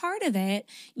you're a part of it,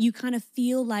 you kind of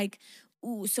feel like,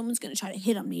 ooh, someone's going to try to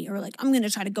hit on me, or like, I'm going to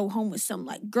try to go home with some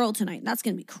like girl tonight. That's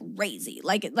going to be crazy.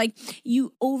 Like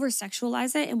you over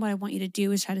sexualize it. And what I want you to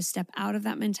do is try to step out of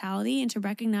that mentality and to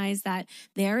recognize that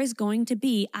there is going to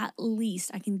be at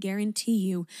least, I can guarantee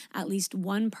you, at least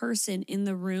one person in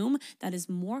the room that is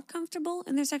more comfortable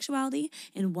in their sexuality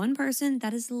and one person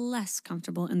that is less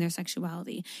comfortable in their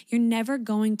sexuality. You're never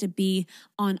going to be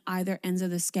on either ends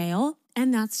of the scale,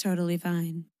 and that's totally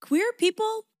fine. Queer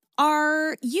people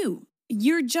are you.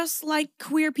 You're just like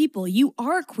queer people. You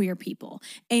are queer people.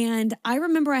 And I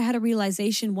remember I had a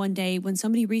realization one day when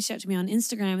somebody reached out to me on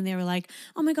Instagram and they were like,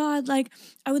 oh my God, like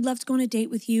I would love to go on a date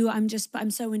with you. I'm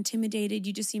so intimidated.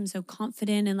 You just seem so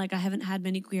confident. And like, I haven't had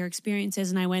many queer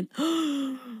experiences. And I went,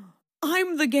 oh,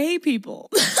 I'm the gay people.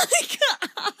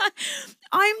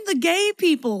 I'm the gay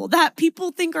people that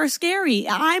people think are scary.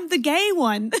 I'm the gay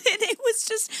one. And it was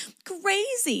just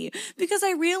crazy because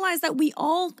I realized that we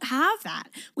all have that.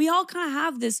 We all kind of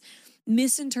have this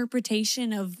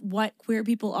misinterpretation of what queer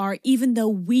people are, even though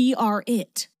we are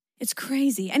it. It's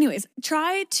crazy. Anyways,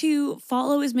 try to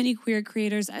follow as many queer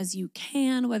creators as you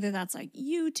can, whether that's like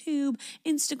YouTube,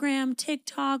 Instagram,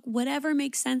 TikTok, whatever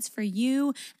makes sense for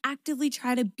you. Actively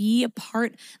try to be a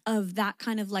part of that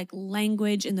kind of like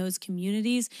language in those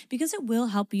communities because it will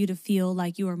help you to feel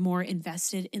like you are more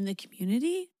invested in the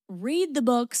community. Read the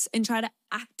books and try to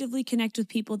actively connect with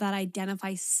people that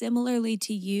identify similarly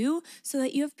to you so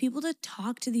that you have people to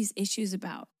talk to these issues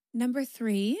about. Number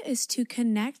 3 is to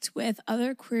connect with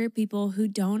other queer people who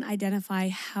don't identify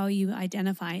how you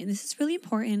identify. And this is really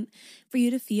important for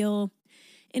you to feel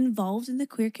involved in the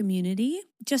queer community,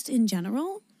 just in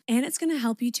general. And it's going to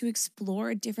help you to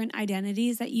explore different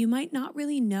identities that you might not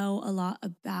really know a lot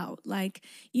about. Like,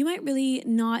 you might really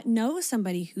not know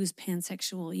somebody who's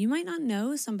pansexual. You might not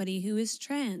know somebody who is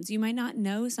trans. You might not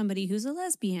know somebody who's a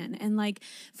lesbian. And like,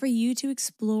 for you to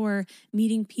explore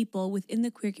meeting people within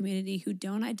the queer community who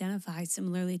don't identify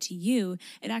similarly to you,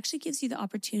 it actually gives you the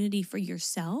opportunity for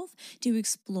yourself to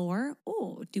explore,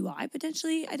 oh, do I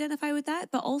potentially identify with that?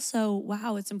 But also,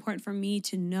 wow, it's important for me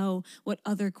to know what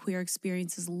other queer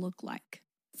experiences look like.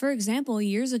 For example,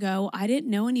 years ago, I didn't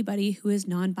know anybody who is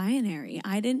non-binary.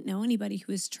 I didn't know anybody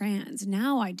who is trans.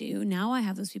 Now I do. Now I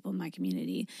have those people in my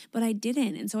community, but I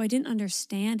didn't. And so I didn't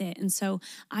understand it. And so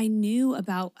I knew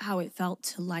about how it felt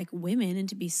to like women and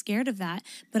to be scared of that,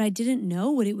 but I didn't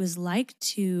know what it was like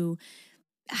to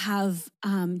have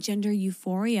gender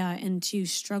euphoria and to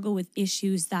struggle with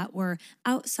issues that were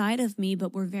outside of me,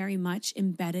 but were very much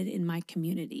embedded in my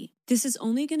community. This is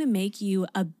only going to make you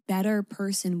a better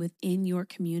person within your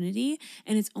community,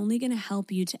 and it's only going to help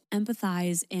you to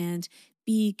empathize and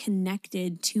be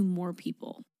connected to more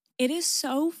people. It is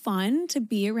so fun to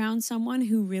be around someone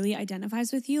who really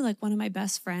identifies with you. Like, one of my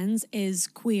best friends is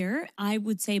queer. I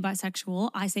would say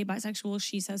bisexual. I say bisexual.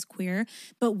 She says queer.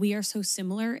 But we are so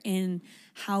similar in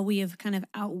how we have kind of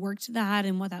outworked that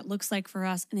and what that looks like for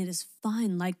us. And it is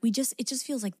fun. Like, it just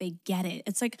feels like they get it.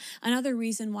 It's like another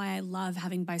reason why I love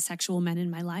having bisexual men in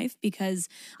my life, because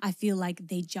I feel like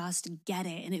they just get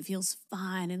it and it feels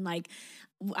fun. And like,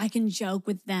 I can joke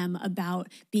with them about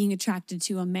being attracted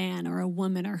to a man or a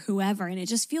woman or whoever, and it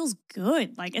just feels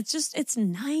good. Like, it's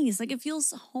nice. Like, it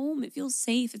feels home. It feels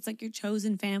safe. It's like your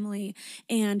chosen family.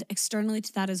 And externally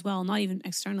to that as well, not even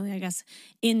externally, I guess,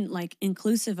 in like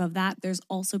inclusive of that, there's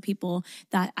also people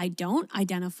that I don't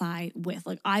identify with.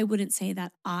 Like, I wouldn't say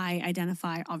that I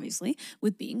identify, obviously,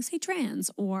 with being, say, trans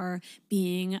or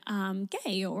being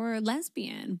gay or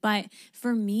lesbian. But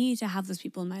for me to have those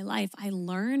people in my life, I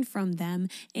learn from them.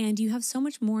 And you have so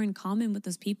much more in common with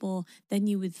those people than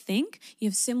you would think. You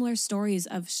have similar stories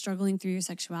of struggling through your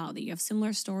sexuality. You have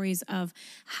similar stories of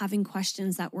having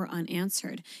questions that were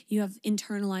unanswered. You have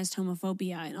internalized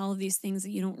homophobia and all of these things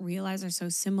that you don't realize are so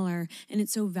similar. And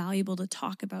it's so valuable to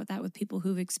talk about that with people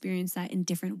who've experienced that in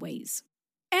different ways.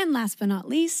 And last but not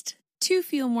least, to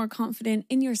feel more confident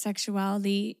in your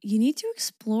sexuality, you need to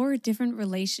explore different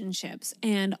relationships.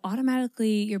 And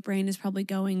automatically your brain is probably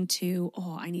going to,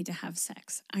 oh, I need to have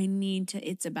sex.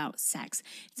 It's about sex.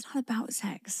 It's not about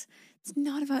sex. It's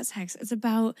not about sex. It's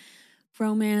about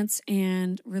romance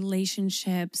and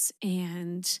relationships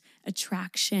and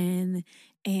attraction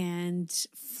and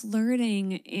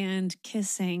flirting and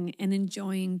kissing and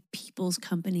enjoying people's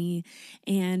company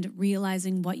and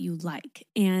realizing what you like.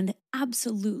 And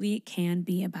absolutely it can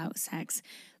be about sex,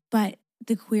 but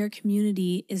the queer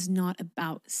community is not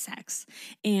about sex.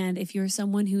 And if you're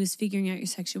someone who is figuring out your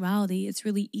sexuality, it's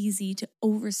really easy to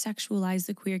over-sexualize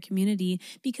the queer community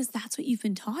because that's what you've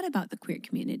been taught about the queer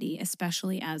community,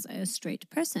 especially as a straight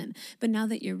person. But now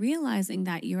that you're realizing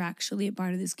that you're actually a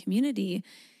part of this community,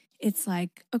 it's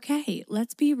like, okay,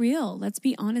 let's be real. Let's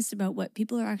be honest about what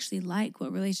people are actually like,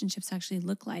 what relationships actually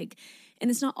look like. And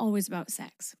it's not always about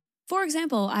sex. For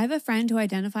example, I have a friend who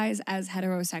identifies as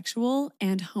heterosexual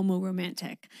and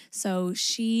homoromantic. So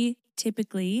she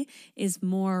typically is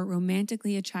more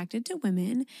romantically attracted to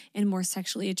women and more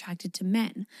sexually attracted to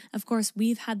men. Of course,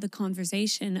 we've had the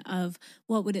conversation of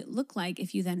what would it look like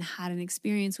if you then had an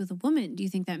experience with a woman? Do you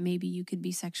think that maybe you could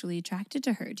be sexually attracted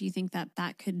to her? Do you think that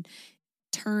that could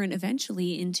turn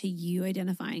eventually into you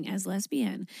identifying as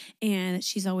lesbian? And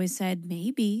she's always said,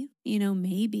 maybe,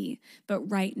 maybe. But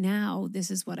right now,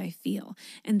 this is what I feel.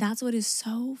 And that's what is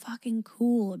so fucking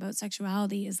cool about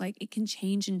sexuality is like it can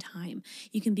change in time.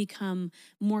 You can become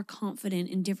more confident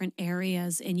in different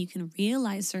areas and you can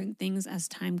realize certain things as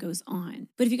time goes on.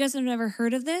 But if you guys have never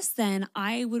heard of this, then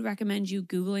I would recommend you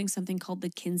Googling something called the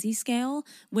Kinsey scale,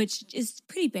 which is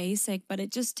pretty basic, but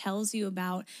it just tells you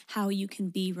about how you can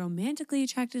be romantically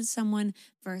attracted to someone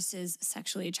versus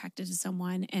sexually attracted to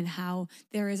someone and how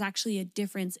there is actually a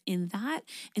difference in that.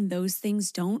 And those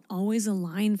things don't always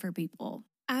align for people.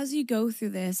 As you go through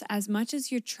this, as much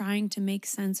as you're trying to make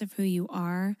sense of who you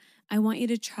are, I want you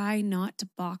to try not to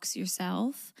box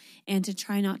yourself and to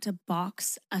try not to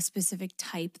box a specific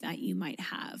type that you might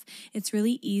have. It's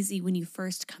really easy when you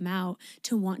first come out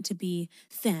to want to be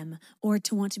femme or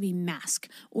to want to be masc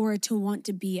or to want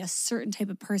to be a certain type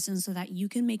of person so that you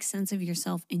can make sense of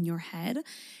yourself in your head,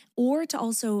 or to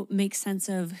also make sense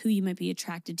of who you might be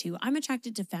attracted to. I'm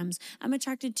attracted to femmes. I'm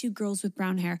attracted to girls with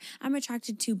brown hair. I'm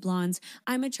attracted to blondes.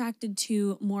 I'm attracted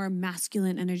to more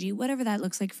masculine energy, whatever that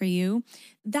looks like for you.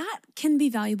 That can be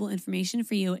valuable information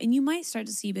for you. And you might start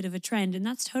to see a bit of a trend, and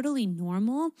that's totally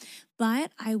normal.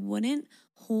 But I wouldn't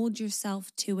hold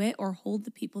yourself to it or hold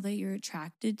the people that you're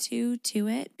attracted to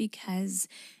it, because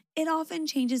it often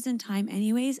changes in time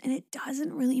anyways, and it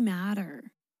doesn't really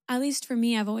matter. At least for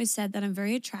me, I've always said that I'm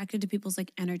very attracted to people's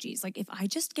like energies. Like if I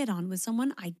just get on with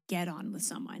someone, I get on with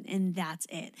someone, and that's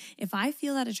it. If I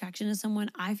feel that attraction to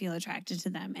someone, I feel attracted to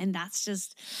them. And that's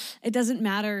just, it doesn't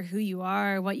matter who you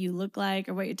are, what you look like,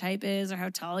 or what your type is, or how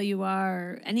tall you are,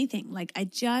 or anything. Like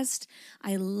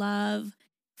I love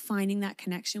finding that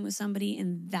connection with somebody,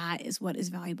 and that is what is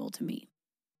valuable to me.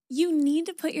 You need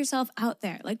to put yourself out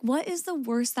there. Like, what is the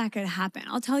worst that could happen?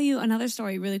 I'll tell you another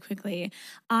story really quickly.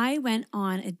 I went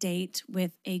on a date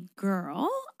with a girl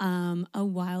a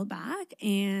while back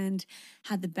and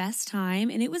had the best time.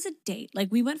 And it was a date. Like,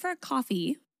 we went for a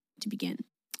coffee to begin.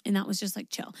 And that was just like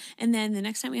chill. And then the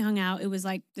next time we hung out, it was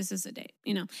like, this is a date,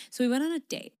 So we went on a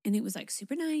date and it was like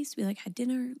super nice. We like had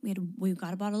dinner. We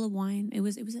got a bottle of wine. It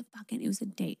was a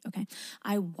date. Okay.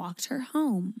 I walked her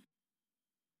home.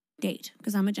 Date,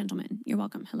 because I'm a gentleman. You're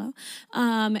welcome. Hello.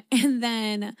 And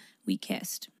then we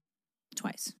kissed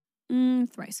twice.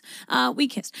 Thrice. We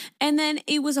kissed. And then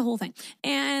it was a whole thing.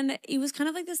 And it was kind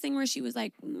of like this thing where she was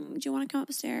like, do you want to come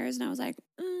upstairs? And I was like,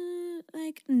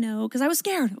 no, because I was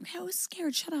scared. Okay, I was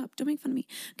scared. Shut up. Don't make fun of me.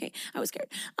 Okay, I was scared.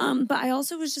 But I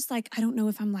also was just like, I don't know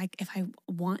if I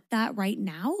want that right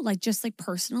now. Like, just like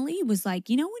personally, it was like,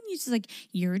 when you just like,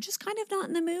 you're just kind of not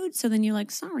in the mood. So then you're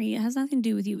like, sorry, it has nothing to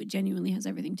do with you. It genuinely has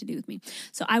everything to do with me.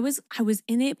 So I was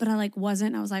in it, but I like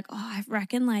wasn't. I was like, I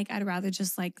reckon like I'd rather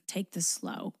just like take this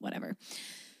slow, whatever.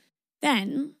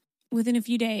 Then within a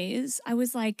few days, I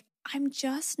was like, I'm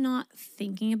just not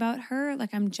thinking about her.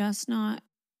 Like, I'm just not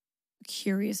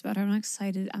curious about her. I'm not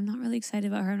excited. I'm not really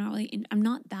excited about her. I'm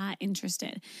not that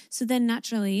interested. So then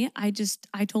naturally, I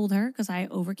told her, because I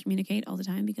over communicate all the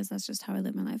time because that's just how I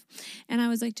live my life. And I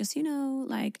was like, just,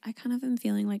 like I kind of am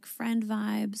feeling like friend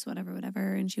vibes,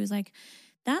 whatever. And she was like,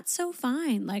 that's so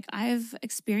fine. Like I've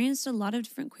experienced a lot of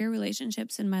different queer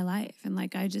relationships in my life. And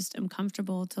like, I just am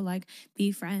comfortable to like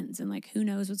be friends, and like, who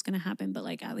knows what's going to happen. But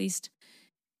like, at least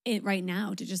right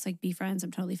now to just like be friends, I'm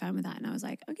totally fine with that. And I was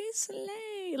like, okay,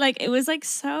 slay. Like it was like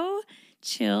so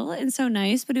chill and so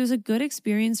nice, but it was a good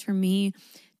experience for me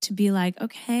to be like,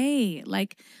 okay,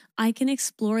 like I can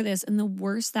explore this. And the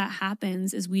worst that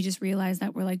happens is we just realize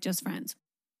that we're like just friends.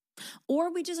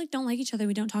 Or we just like don't like each other.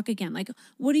 We don't talk again. Like,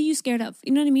 what are you scared of?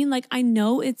 You know what I mean? Like, I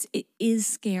know it is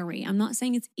scary. I'm not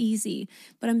saying it's easy,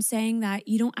 but I'm saying that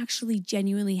you don't actually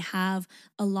genuinely have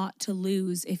a lot to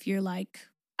lose if you're like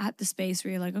at the space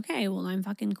where you're like, okay, well, I'm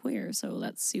fucking queer, so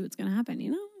let's see what's going to happen,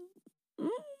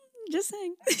 Just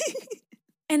saying.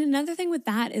 And another thing with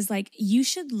that is like, you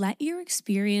should let your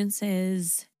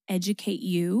experiences educate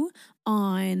you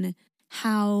on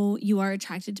how you are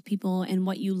attracted to people and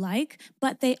what you like,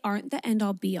 but they aren't the end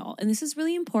all be all. And this is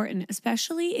really important,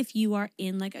 especially if you are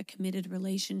in like a committed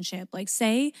relationship. Like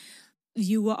say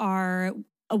you are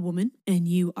a woman and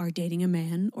you are dating a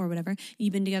man or whatever,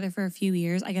 you've been together for a few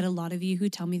years. I get a lot of you who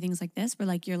tell me things like this, where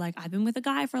like, you're like, I've been with a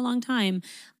guy for a long time.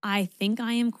 I think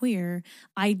I am queer.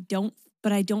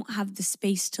 But I don't have the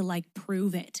space to like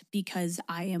prove it because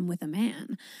I am with a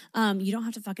man. You don't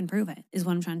have to fucking prove it, is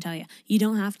what I'm trying to tell you. You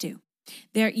don't have to.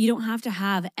 You don't have to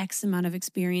have X amount of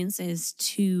experiences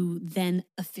to then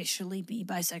officially be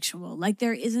bisexual. Like,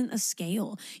 there isn't a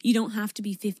scale. You don't have to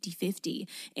be 50-50.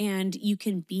 And you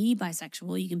can be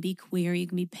bisexual, you can be queer, you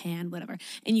can be pan, whatever.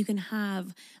 And you can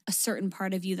have a certain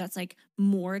part of you that's like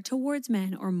more towards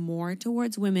men or more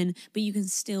towards women, but you can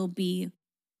still be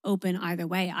open either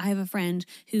way. I have a friend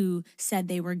who said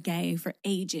they were gay for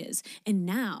ages, and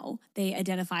now they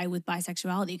identify with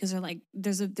bisexuality because they're like,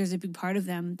 there's a big part of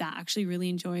them that actually really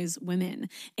enjoys women,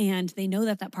 and they know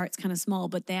that part's kind of small,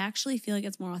 but they actually feel like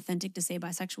it's more authentic to say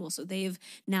bisexual. So they've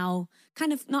now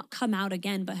kind of not come out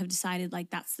again, but have decided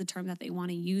like that's the term that they want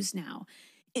to use now.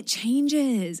 It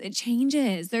changes.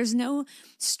 There's no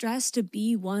stress to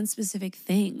be one specific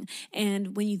thing.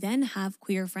 And when you then have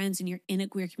queer friends and you're in a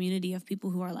queer community of people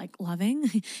who are like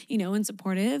loving, and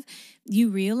supportive, you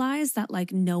realize that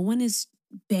like no one is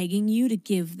begging you to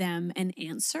give them an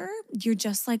answer. You're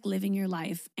just like living your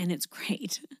life, and it's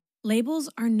great. Labels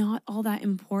are not all that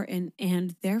important,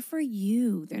 and they're for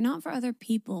you. They're not for other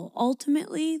people.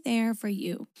 Ultimately, they're for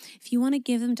you. If you want to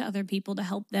give them to other people to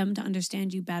help them to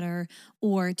understand you better,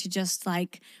 or to just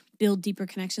like build deeper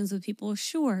connections with people,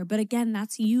 sure. But again,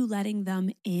 that's you letting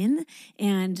them in,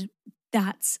 and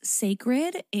that's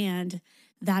sacred, and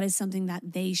that is something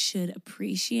that they should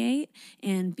appreciate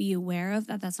and be aware of,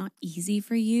 that that's not easy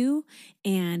for you.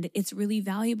 And it's really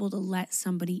valuable to let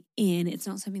somebody in. It's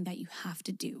not something that you have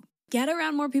to do. Get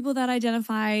around more people that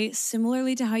identify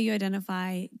similarly to how you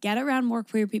identify. Get around more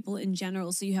queer people in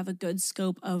general so you have a good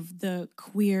scope of the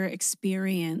queer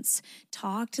experience.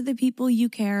 Talk to the people you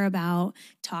care about.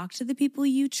 Talk to the people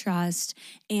you trust.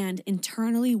 And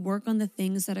internally work on the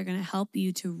things that are going to help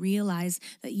you to realize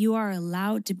that you are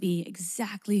allowed to be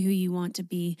exactly who you want to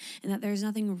be, and that there's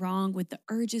nothing wrong with the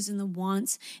urges and the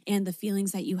wants and the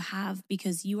feelings that you have,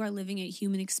 because you are living a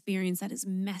human experience that is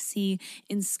messy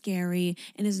and scary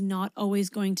and is not always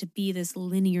going to be this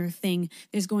linear thing.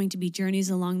 There's going to be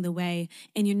journeys along the way,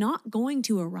 and you're not going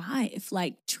to arrive.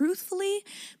 Like, truthfully,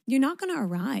 you're not going to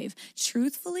arrive.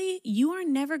 Truthfully, you are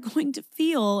never going to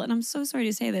feel, and I'm so sorry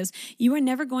to say this, you are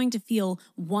never going to feel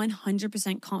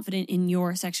 100% confident in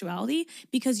your sexuality,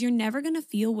 because you're never going to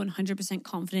feel 100%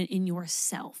 confident in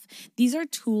yourself. These are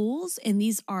tools and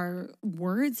these are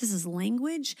words. This is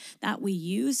language that we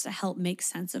use to help make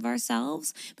sense of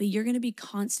ourselves, but you're going to be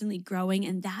constantly growing,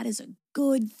 and that is a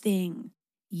good thing.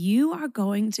 You are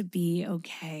going to be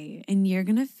okay, and you're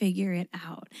going to figure it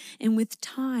out. And with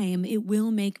time, it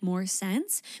will make more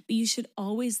sense, but you should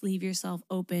always leave yourself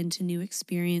open to new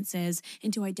experiences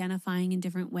and to identifying in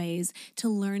different ways, to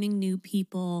learning new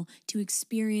people, to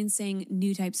experiencing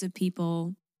new types of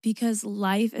people, because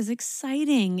life is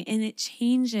exciting and it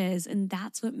changes, and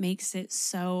that's what makes it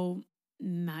so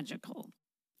magical.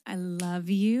 I love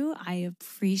you. I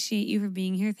appreciate you for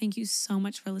being here. Thank you so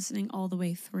much for listening all the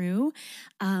way through.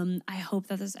 I hope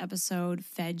that this episode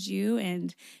fed you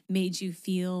and made you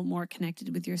feel more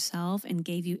connected with yourself and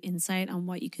gave you insight on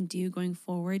what you can do going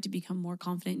forward to become more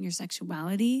confident in your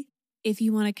sexuality. If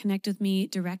you want to connect with me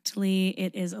directly,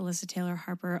 it is Alyssa Taylor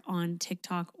Harper on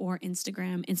TikTok or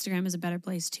Instagram. Instagram is a better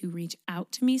place to reach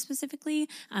out to me specifically,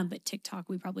 but TikTok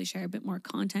we probably share a bit more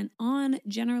content on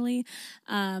generally.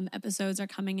 Episodes are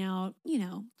coming out,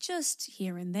 just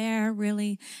here and there,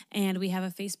 really. And we have a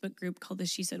Facebook group called the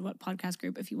She Said What podcast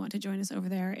group if you want to join us over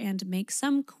there and make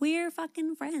some queer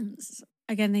fucking friends.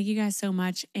 Again, thank you guys so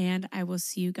much, and I will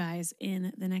see you guys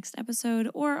in the next episode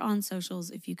or on socials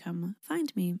if you come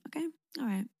find me, okay? All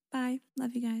right, bye.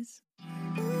 Love you guys.